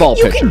with baseball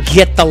pitchers. You can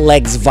get the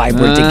legs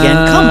vibrant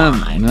again. Come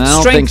on, I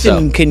don't strength think so.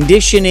 and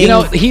conditioning.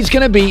 He's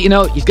going to be.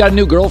 He's got a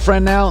new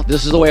girlfriend now.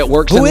 This is the way it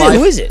works in life.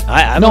 Who is it?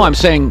 I'm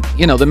saying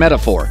the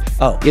metaphor.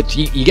 Oh, it's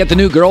you get the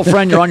new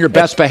girlfriend. You're on your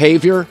best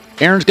behavior.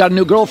 Aaron's got a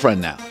new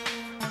girlfriend now.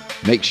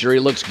 Make sure he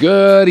looks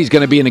good. He's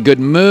going to be in a good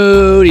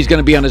mood. He's going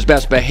to be on his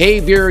best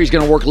behavior. He's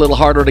going to work a little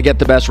harder to get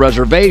the best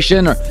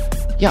reservation.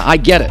 Yeah, I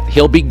get it.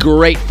 He'll be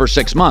great for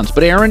 6 months.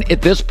 But Aaron,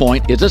 at this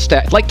point, is a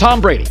stat like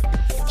Tom Brady.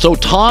 So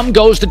Tom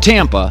goes to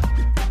Tampa,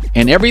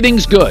 and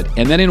everything's good.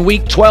 And then in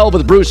week 12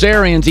 with Bruce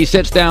Arians, he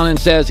sits down and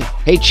says,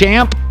 hey,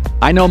 champ,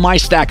 I know my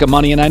stack of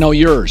money, and I know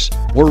yours.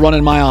 We're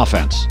running my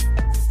offense.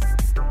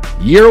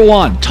 Year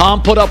 1,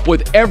 Tom put up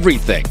with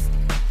everything.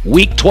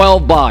 Week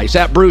 12 bye.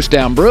 Sat Bruce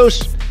down.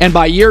 Bruce. And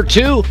by year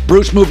 2,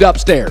 Bruce moved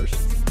upstairs.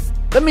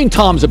 Doesn't mean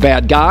Tom's a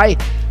bad guy,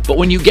 but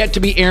when you get to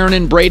be Aaron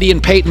and Brady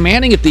and Peyton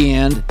Manning at the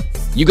end,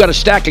 you got a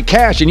stack of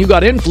cash and you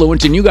got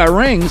influence and you got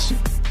rings.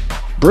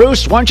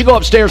 Bruce, why don't you go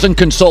upstairs and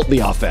consult the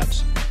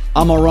offense?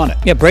 I'm going to run it.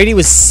 Yeah, Brady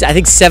was, I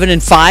think,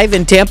 7-5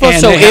 in Tampa.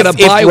 And so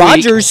if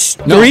Rodgers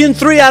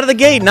 3-3 out of the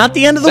gate, not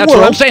the end of the world. That's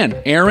what I'm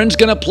saying. Aaron's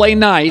going to play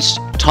nice.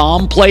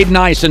 Tom played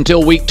nice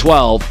until week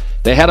 12.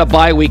 They had a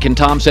bye week, and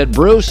Tom said,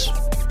 Bruce,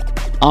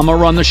 I'm going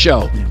to run the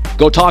show.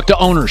 Go talk to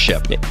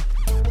ownership.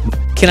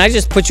 Can I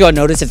just put you on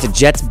notice if the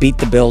Jets beat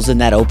the Bills in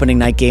that opening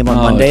night game on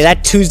Monday?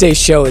 That Tuesday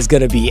show is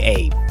going to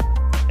be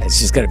it's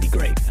just going to be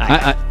great.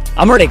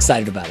 I'm already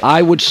excited about it.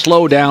 I would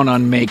slow down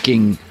on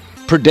making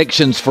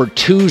predictions for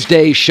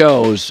Tuesday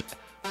shows.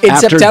 In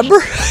September?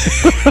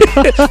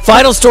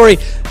 Final story.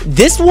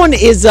 This one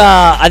is,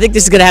 I think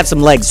this is going to have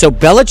some legs. So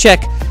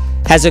Belichick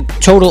has a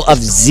total of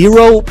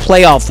 0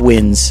 playoff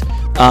wins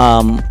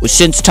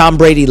since Tom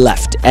Brady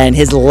left. And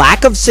his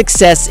lack of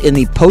success in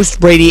the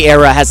post-Brady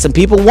era has some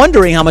people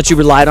wondering how much he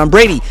relied on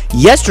Brady.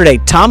 Yesterday,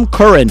 Tom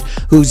Curran,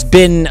 who's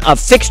been a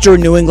fixture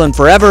in New England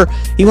forever,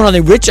 he went on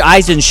the Rich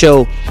Eisen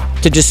show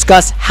to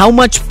discuss how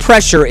much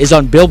pressure is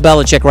on Bill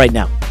Belichick right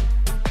now.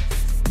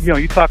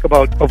 You talk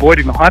about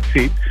avoiding the hot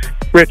seat.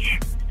 Rich,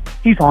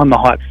 he's on the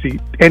hot seat,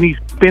 and he's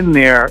been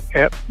there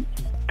at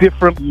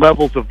different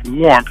levels of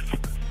warmth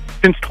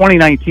since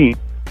 2019.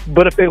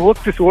 But if they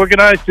look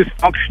disorganized,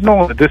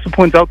 dysfunctional, and the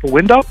discipline's out the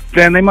window,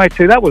 then they might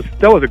say that was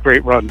a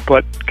great run.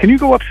 But can you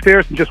go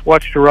upstairs and just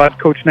watch Gerard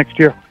coach next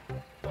year?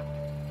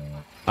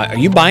 Are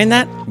you buying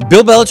that?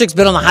 Bill Belichick's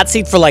been on the hot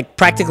seat for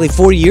practically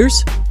 4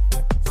 years?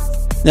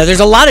 Now, there's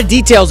a lot of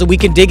details that we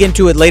can dig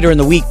into it later in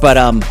the week, but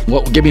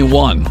give me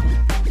one.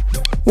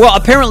 Well,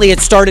 apparently it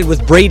started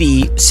with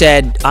Brady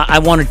said, I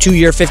want a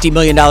 2-year, $50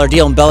 million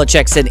deal, and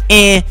Belichick said,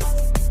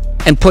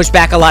 and pushed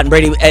back a lot. And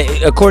Brady,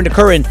 according to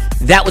Curran,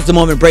 that was the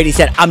moment Brady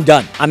said, I'm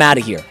done. I'm out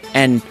of here.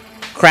 And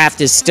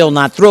Kraft is still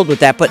not thrilled with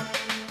that. But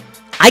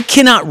I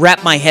cannot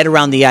wrap my head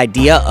around the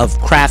idea of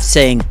Kraft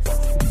saying,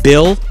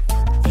 Bill,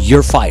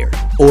 you're fired.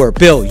 Or,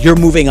 Bill, you're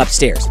moving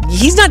upstairs.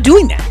 He's not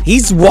doing that.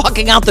 He's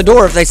walking out the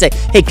door if they say,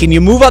 hey, can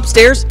you move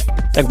upstairs?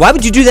 Why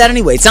would you do that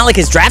anyway? It's not like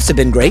his drafts have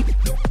been great.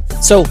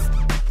 So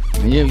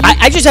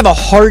I just have a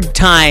hard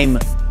time.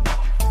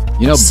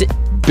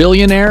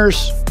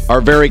 Billionaires are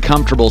very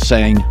comfortable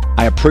saying,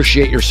 I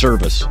appreciate your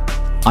service.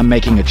 I'm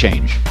making a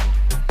change.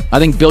 I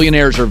think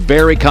billionaires are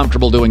very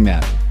comfortable doing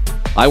that.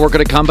 I work at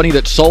a company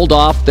that sold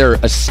off their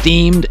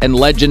esteemed and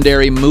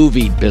legendary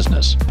movie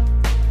business.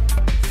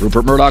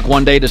 Rupert Murdoch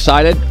one day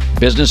decided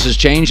business is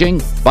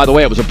changing. By the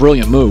way, it was a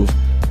brilliant move.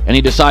 And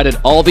he decided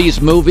all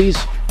these movies,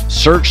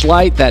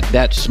 Searchlight,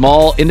 that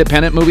small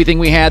independent movie thing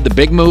we had, the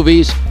big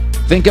movies,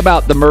 think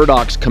about the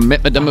Murdoch's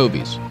commitment to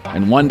movies.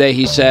 And one day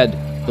he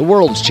said, the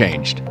world's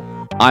changed.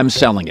 I'm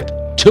selling it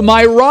to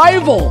my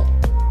rival.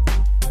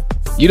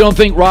 You don't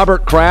think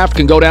Robert Kraft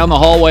can go down the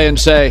hallway and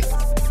say,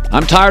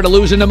 I'm tired of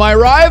losing to my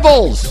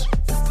rivals.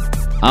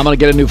 I'm going to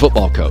get a new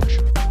football coach.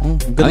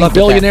 Good luck.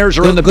 Billionaires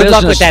are in the business. Good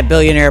luck with that,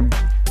 billionaire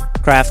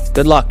Kraft.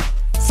 Good luck.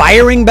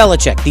 Firing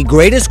Belichick, the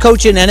greatest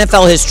coach in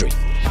NFL history.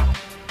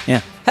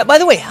 Yeah. By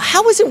the way,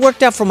 how has it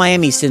worked out for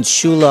Miami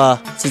since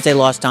they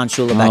lost Don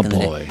Shula back in the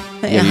day?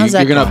 Yeah, how's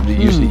that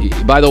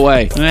going? By the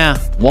way,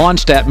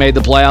 Wannstedt made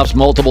the playoffs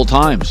multiple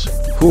times.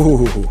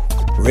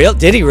 Real?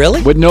 Did he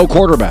really? With no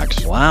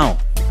quarterbacks. Wow.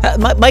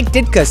 Mike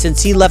Ditka,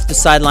 since he left the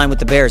sideline with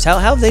the Bears, how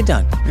have they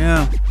done?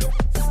 Yeah.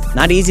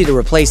 Not easy to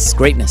replace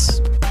greatness.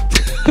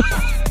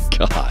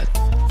 God.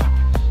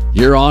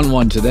 You're on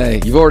one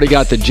today. You've already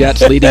got the Jets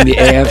leading the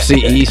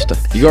AFC East.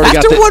 You already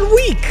After got 1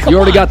 week. You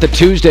already got the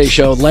Tuesday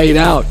show laid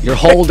out. You're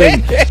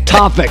holding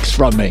topics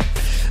from me.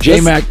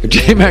 J-Mac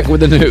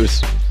with the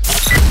news.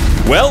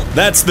 Well,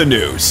 that's the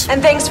news.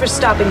 And thanks for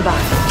stopping by.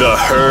 The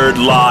Herd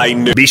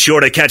Line. Be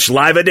sure to catch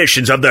live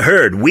editions of The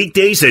Herd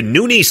weekdays at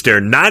noon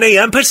Eastern, 9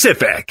 a.m.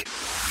 Pacific.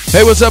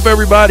 Hey, what's up,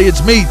 everybody?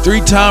 It's me,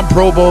 3-time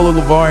Pro Bowler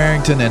LeVar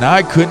Arrington, and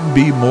I couldn't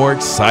be more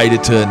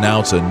excited to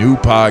announce a new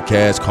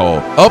podcast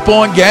called Up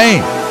On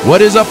Game.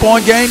 What is Up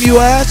On Game, you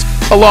ask?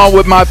 Along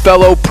with my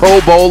fellow Pro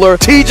Bowler,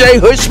 TJ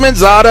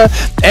Hushmanzada,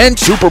 and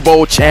Super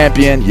Bowl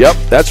champion, yep,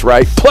 that's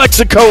right,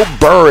 Plexico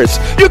Burress.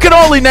 You can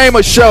only name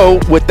a show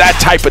with that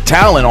type of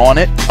talent on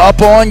it.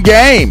 Up On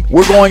Game.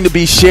 We're going to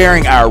be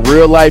sharing our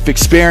real-life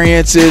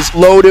experiences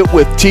loaded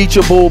with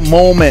teachable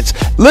moments.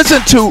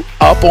 Listen to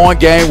Up On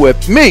Game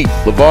with me,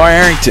 LeVar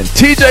Arrington,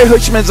 TJ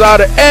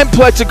Hushmanzada, and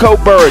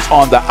Plexico Burress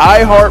on the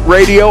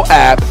iHeartRadio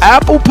app,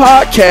 Apple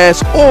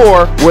Podcasts,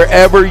 or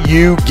wherever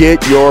you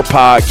get your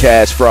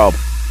podcast from.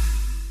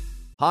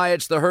 Hi,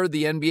 it's The Herd.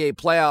 The NBA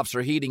playoffs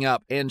are heating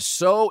up, and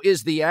so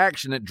is the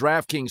action at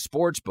DraftKings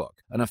Sportsbook,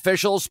 an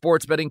official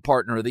sports betting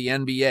partner of the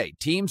NBA.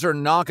 Teams are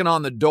knocking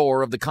on the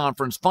door of the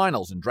conference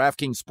finals, and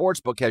DraftKings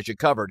Sportsbook has you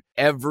covered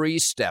every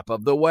step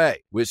of the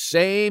way with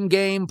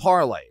same-game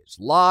parlays,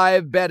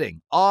 live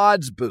betting,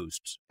 odds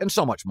boosts, and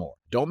so much more.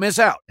 Don't miss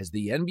out. As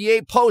the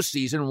NBA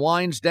postseason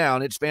winds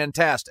down, it's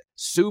fantastic.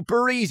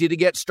 Super easy to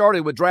get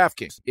started with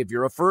DraftKings. If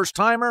you're a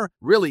first-timer,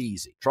 really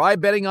easy. Try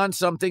betting on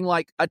something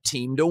like a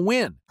team to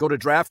win. Go to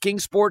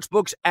DraftKings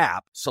Sportsbook's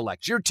app,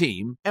 select your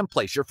team, and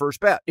place your first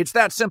bet. It's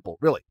that simple,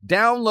 really.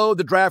 Download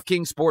the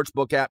DraftKings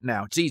Sportsbook app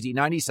now. It's easy,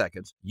 90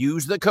 seconds.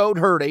 Use the code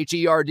HERD,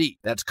 H-E-R-D.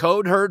 That's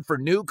code HERD for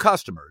new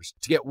customers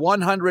to get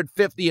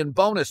 $150 in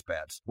bonus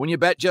bets when you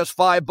bet just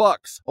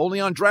 $5. Only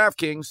on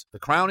DraftKings. The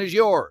crown is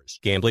yours.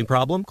 Gambling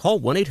problem?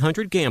 Call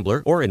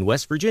 1-800-GAMBLER, or in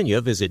West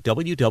Virginia, visit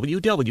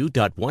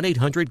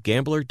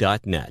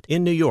www.1800gambler.net.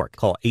 In New York,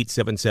 call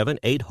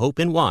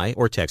 877-8-HOPE-NY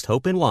or text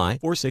HOPE-NY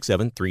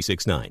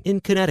 467-369. In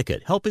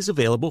Connecticut, help is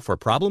available for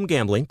problem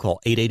gambling. Call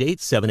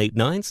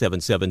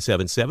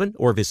 888-789-7777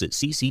 or visit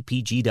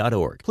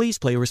ccpg.org. Please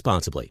play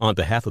responsibly. On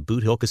behalf of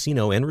Boot Hill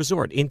Casino and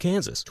Resort in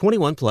Kansas,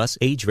 21 plus,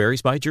 age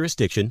varies by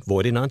jurisdiction,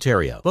 void in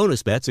Ontario.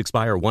 Bonus bets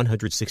expire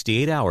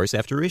 168 hours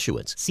after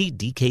issuance. See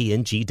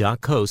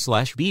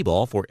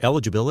dkng.co/bball for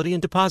eligibility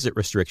and deposit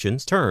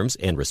restrictions, terms,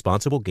 and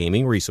responsible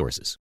gaming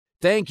resources.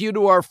 Thank you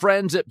to our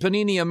friends at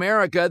Panini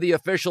America, the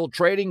official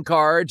trading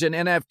cards and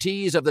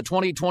NFTs of the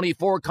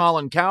 2024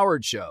 Colin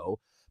Cowherd Show.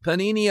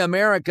 Panini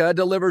America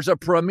delivers a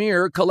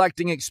premier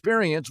collecting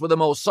experience with the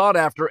most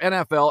sought-after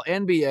NFL,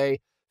 NBA,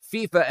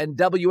 FIFA, and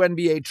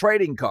WNBA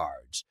trading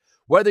cards.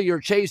 Whether you're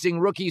chasing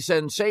rookie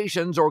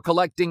sensations or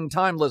collecting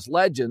timeless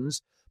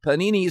legends,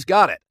 Panini's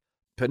got it.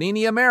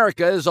 Panini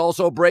America is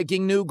also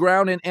breaking new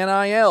ground in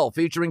NIL,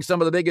 featuring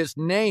some of the biggest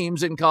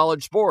names in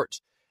college sports.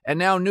 And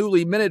now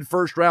newly minted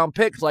first-round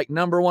picks like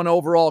number 1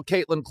 overall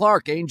Caitlin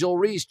Clark, Angel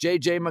Reese,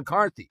 J.J.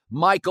 McCarthy,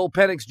 Michael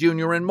Penix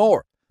Jr., and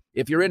more.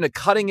 If you're into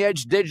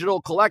cutting-edge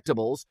digital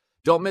collectibles,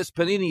 don't miss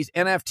Panini's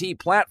NFT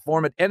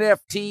platform at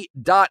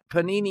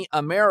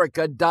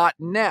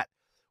nft.paniniamerica.net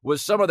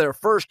with some of their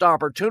first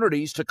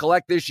opportunities to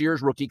collect this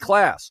year's rookie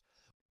class.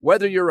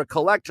 Whether you're a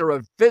collector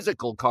of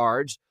physical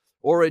cards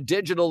or a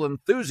digital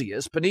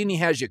enthusiast, Panini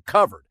has you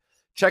covered.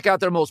 Check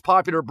out their most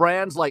popular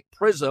brands like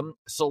Prism,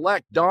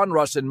 Select,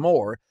 Donruss, and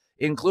more,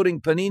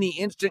 including Panini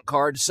Instant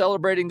Cards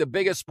celebrating the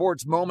biggest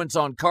sports moments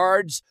on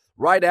cards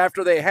right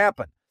after they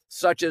happen,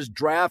 such as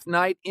Draft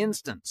Night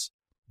Instants.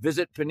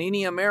 Visit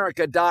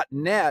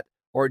PaniniAmerica.net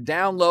or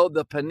download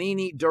the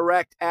Panini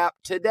Direct app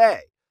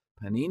today.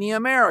 Panini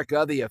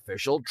America, the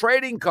official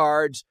trading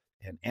cards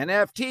and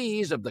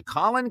NFTs of the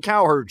Colin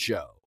Cowherd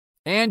Show.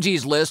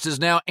 Angie's List is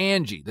now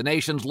Angie, the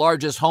nation's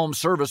largest home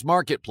service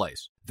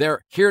marketplace.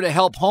 They're here to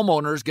help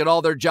homeowners get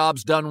all their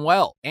jobs done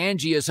well.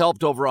 Angie has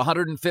helped over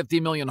 150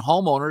 million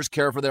homeowners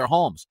care for their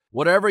homes.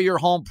 Whatever your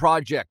home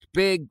project,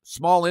 big,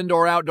 small,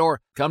 indoor,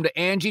 outdoor, come to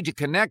Angie to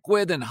connect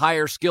with and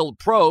hire skilled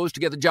pros to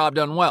get the job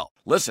done well.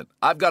 Listen,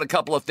 I've got a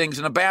couple of things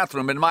in a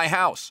bathroom in my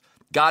house.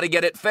 Got to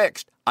get it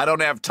fixed. I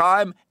don't have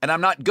time, and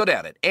I'm not good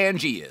at it.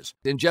 Angie is.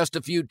 In just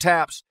a few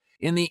taps,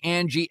 in the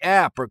Angie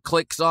app or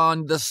clicks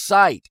on the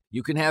site,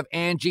 you can have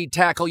Angie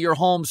tackle your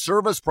home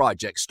service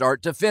project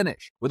start to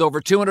finish. With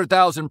over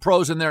 200,000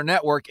 pros in their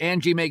network,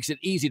 Angie makes it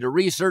easy to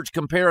research,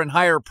 compare, and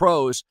hire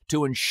pros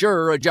to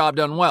ensure a job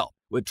done well.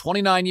 With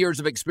 29 years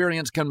of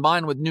experience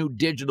combined with new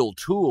digital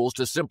tools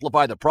to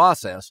simplify the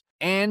process,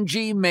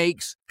 Angie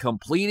makes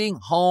completing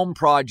home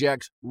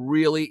projects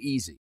really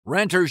easy.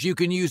 Renters, you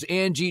can use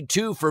Angie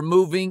too for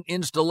moving,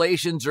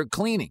 installations, or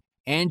cleaning.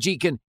 Angie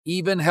can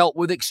even help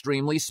with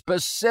extremely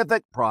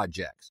specific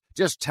projects.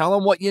 Just tell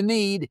them what you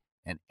need,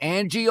 and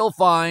Angie will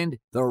find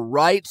the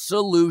right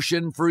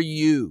solution for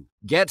you.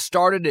 Get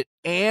started at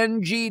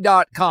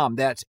Angie.com.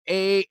 That's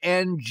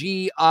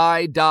ANGI.com,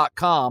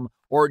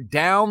 or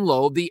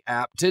download the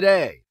app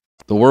today.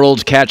 The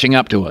world's catching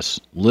up to us.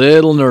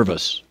 Little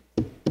nervous.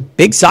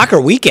 Big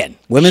soccer weekend.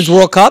 Women's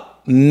World Cup.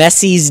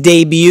 Messi's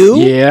debut.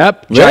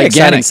 Yep. Very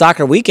exciting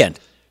soccer weekend.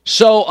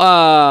 So,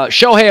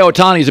 Shohei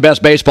Ohtani is the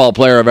best baseball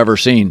player I've ever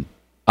seen.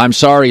 I'm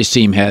sorry,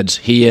 Seamheads.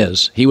 He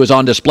is. He was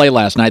on display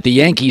last night. The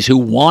Yankees, who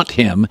want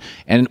him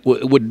and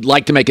would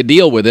like to make a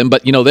deal with him,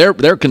 but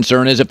their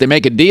concern is if they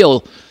make a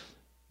deal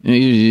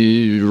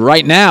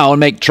right now and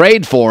make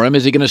trade for him,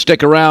 is he going to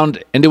stick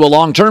around and do a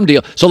long-term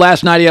deal? So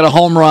last night he had a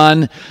home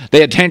run.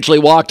 They intentionally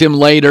walked him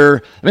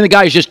later. I mean, the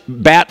guy's just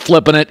bat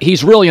flipping it.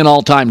 He's really an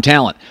all-time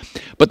talent.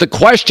 But the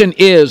question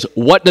is,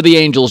 what do the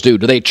Angels do?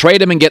 Do they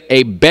trade him and get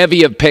a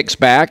bevy of picks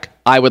back?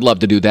 I would love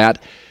to do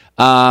that.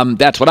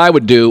 That's what I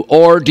would do.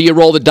 Or do you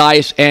roll the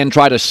dice and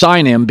try to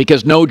sign him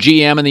because no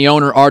GM and the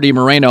owner, Artie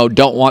Moreno,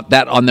 don't want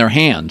that on their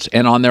hands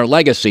and on their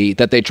legacy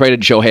that they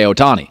traded Shohei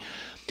Ohtani.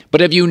 But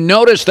have you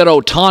noticed that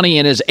Ohtani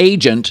and his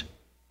agent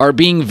are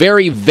being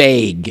very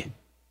vague?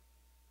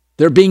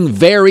 They're being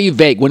very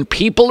vague. When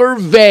people are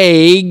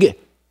vague,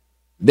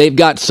 they've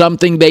got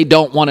something they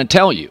don't want to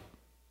tell you.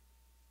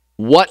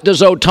 What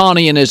does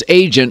Ohtani and his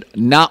agent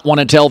not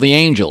want to tell the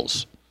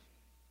Angels?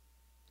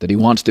 That he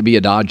wants to be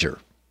a Dodger.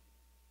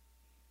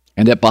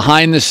 And that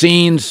behind the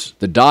scenes,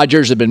 the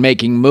Dodgers have been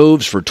making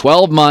moves for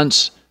 12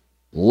 months,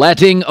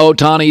 letting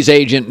Ohtani's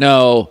agent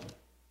know,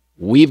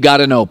 we've got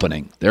an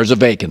opening. There's a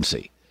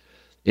vacancy.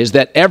 Is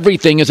that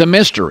everything is a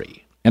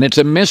mystery. And it's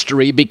a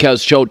mystery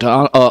because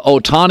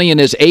Ohtani and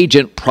his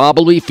agent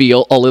probably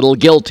feel a little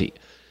guilty.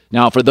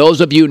 Now, for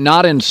those of you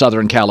not in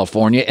Southern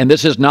California, and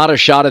this is not a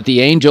shot at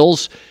the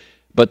Angels,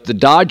 but the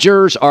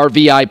Dodgers are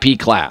VIP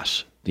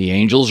class. The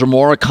Angels are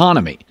more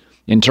economy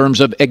in terms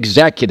of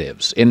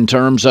executives, in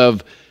terms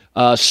of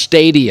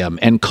stadium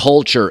and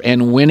culture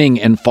and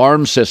winning and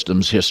farm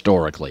systems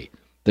historically.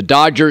 The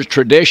Dodgers'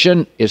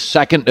 tradition is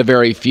second to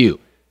very few.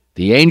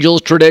 The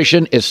Angels'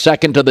 tradition is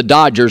second to the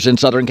Dodgers in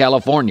Southern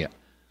California.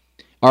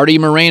 Artie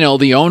Moreno,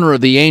 the owner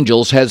of the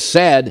Angels, has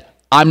said,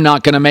 I'm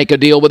not going to make a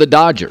deal with the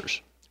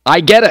Dodgers. I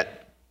get it.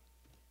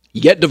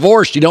 You get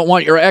divorced, you don't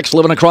want your ex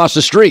living across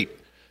the street.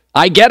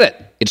 I get it.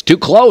 It's too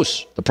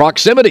close. The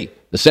proximity,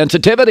 the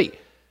sensitivity.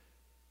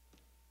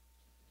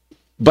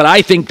 But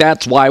I think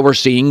that's why we're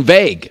seeing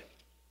vague.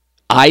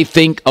 I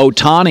think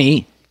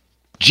Ohtani,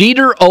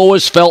 Jeter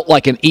always felt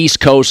like an East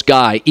Coast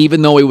guy,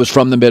 even though he was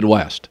from the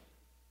Midwest.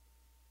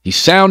 He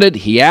sounded,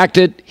 he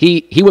acted,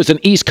 he was an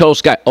East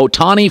Coast guy.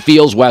 Ohtani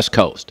feels West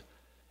Coast.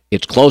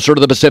 It's closer to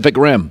the Pacific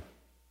Rim.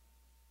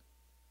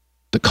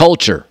 The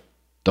culture,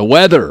 the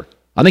weather.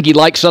 I think he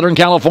likes Southern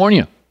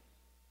California.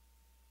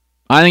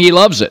 I think he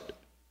loves it.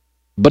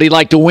 But he'd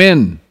like to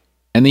win.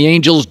 And the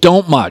Angels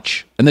don't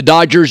much. And the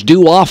Dodgers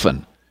do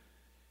often.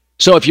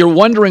 So if you're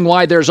wondering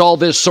why there's all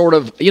this sort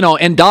of,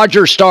 and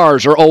Dodger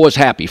stars are always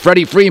happy.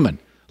 Freddie Freeman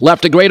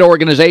left a great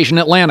organization,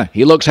 Atlanta.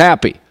 He looks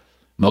happy.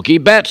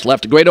 Mookie Betts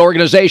left a great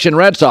organization,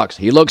 Red Sox.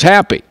 He looks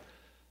happy.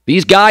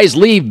 These guys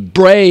leave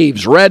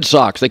Braves, Red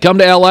Sox. They come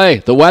to L.A.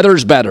 The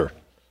weather's better.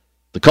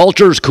 The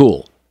culture's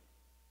cool.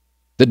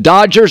 The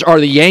Dodgers are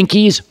the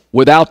Yankees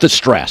without the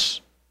stress.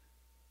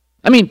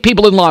 I mean,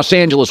 people in Los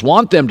Angeles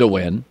want them to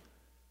win,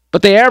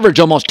 but they average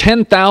almost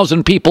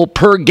 10,000 people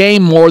per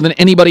game more than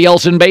anybody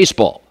else in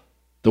baseball.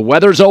 The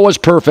weather's always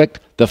perfect.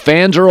 The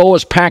fans are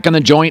always packing the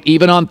joint,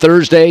 even on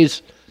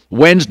Thursdays.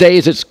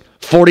 Wednesdays, it's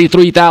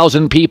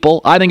 43,000 people.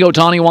 I think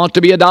Ohtani wants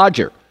to be a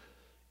Dodger.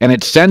 And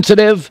it's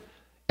sensitive,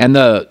 and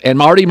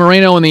Marty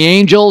Moreno and the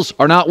Angels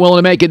are not willing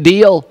to make a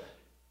deal.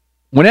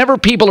 Whenever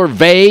people are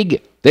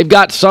vague, they've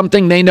got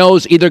something they know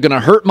is either going to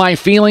hurt my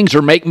feelings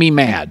or make me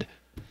mad.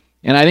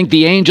 And I think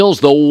the Angels,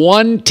 the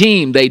one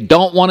team they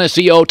don't want to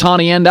see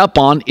Ohtani end up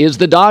on is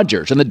the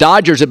Dodgers. And the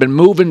Dodgers have been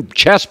moving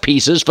chess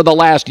pieces for the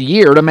last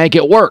year to make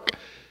it work.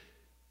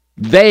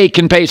 They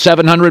can pay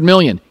 $700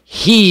 million.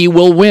 He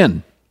will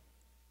win.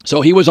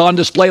 So he was on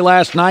display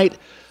last night.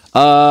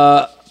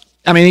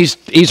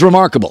 He's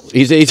remarkable.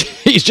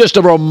 He's just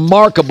a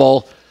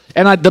remarkable.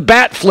 And the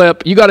bat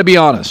flip, you got to be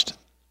honest,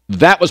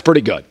 that was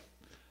pretty good.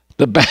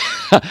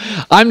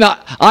 I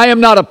am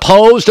not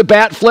opposed to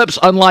bat flips,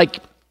 unlike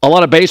a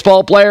lot of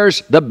baseball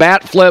players. The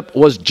bat flip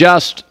was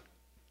just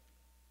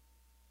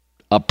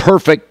a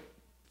perfect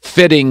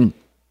fitting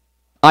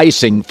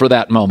icing for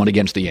that moment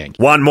against the Yankees.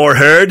 Want more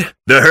Herd?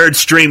 The Herd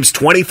streams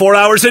 24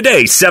 hours a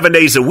day, 7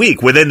 days a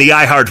week within the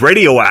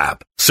iHeartRadio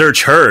app.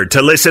 Search Herd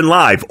to listen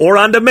live or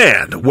on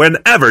demand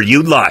whenever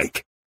you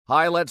like.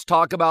 Hi, let's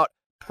talk about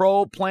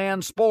Pro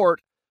Plan Sport.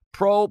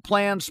 Pro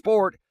Plan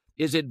Sport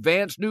is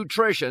advanced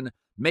nutrition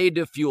made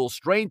to fuel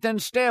strength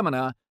and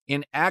stamina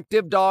in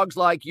active dogs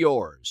like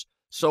yours.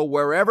 So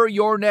wherever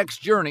your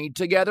next journey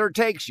together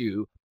takes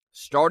you,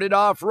 start it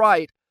off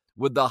right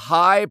with the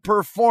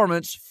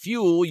high-performance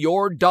fuel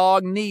your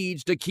dog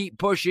needs to keep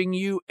pushing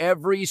you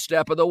every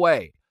step of the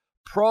way.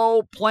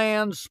 Pro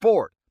Plan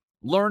Sport.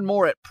 Learn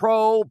more at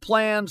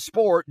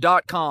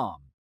ProPlansport.com.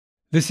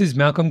 This is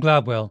Malcolm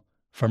Gladwell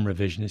from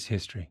Revisionist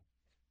History.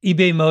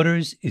 eBay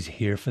Motors is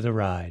here for the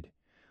ride.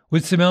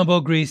 With some elbow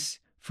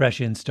grease,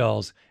 fresh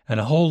installs, and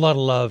a whole lot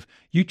of love,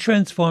 you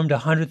transformed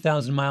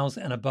 100,000 miles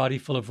and a body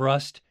full of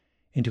rust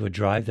into a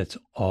drive that's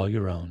all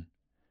your own.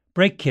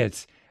 Brake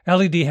kits,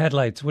 LED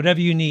headlights,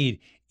 whatever you need,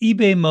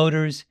 eBay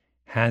Motors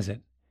has it.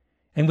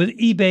 And with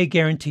eBay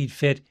Guaranteed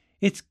Fit,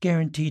 it's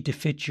guaranteed to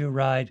fit your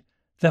ride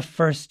the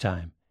first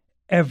time,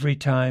 every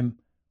time,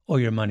 or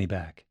your money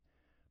back.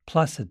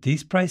 Plus, at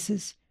these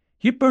prices,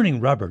 you're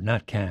burning rubber,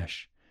 not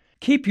cash.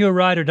 Keep your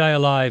ride or die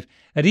alive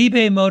at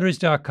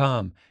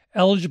ebaymotors.com.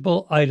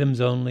 Eligible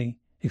items only.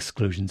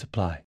 Exclusions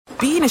apply.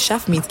 Being a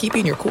chef means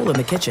keeping your cool in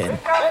the kitchen.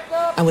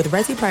 And with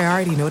Resi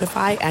Priority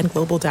Notify and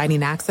Global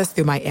Dining Access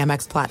through my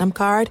Amex Platinum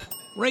card...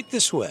 Right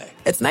this way.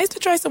 It's nice to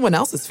try someone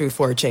else's food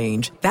for a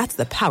change. That's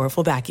the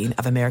powerful backing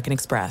of American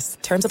Express.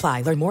 Terms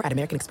apply. Learn more at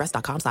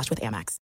americanexpress.com/withAmex.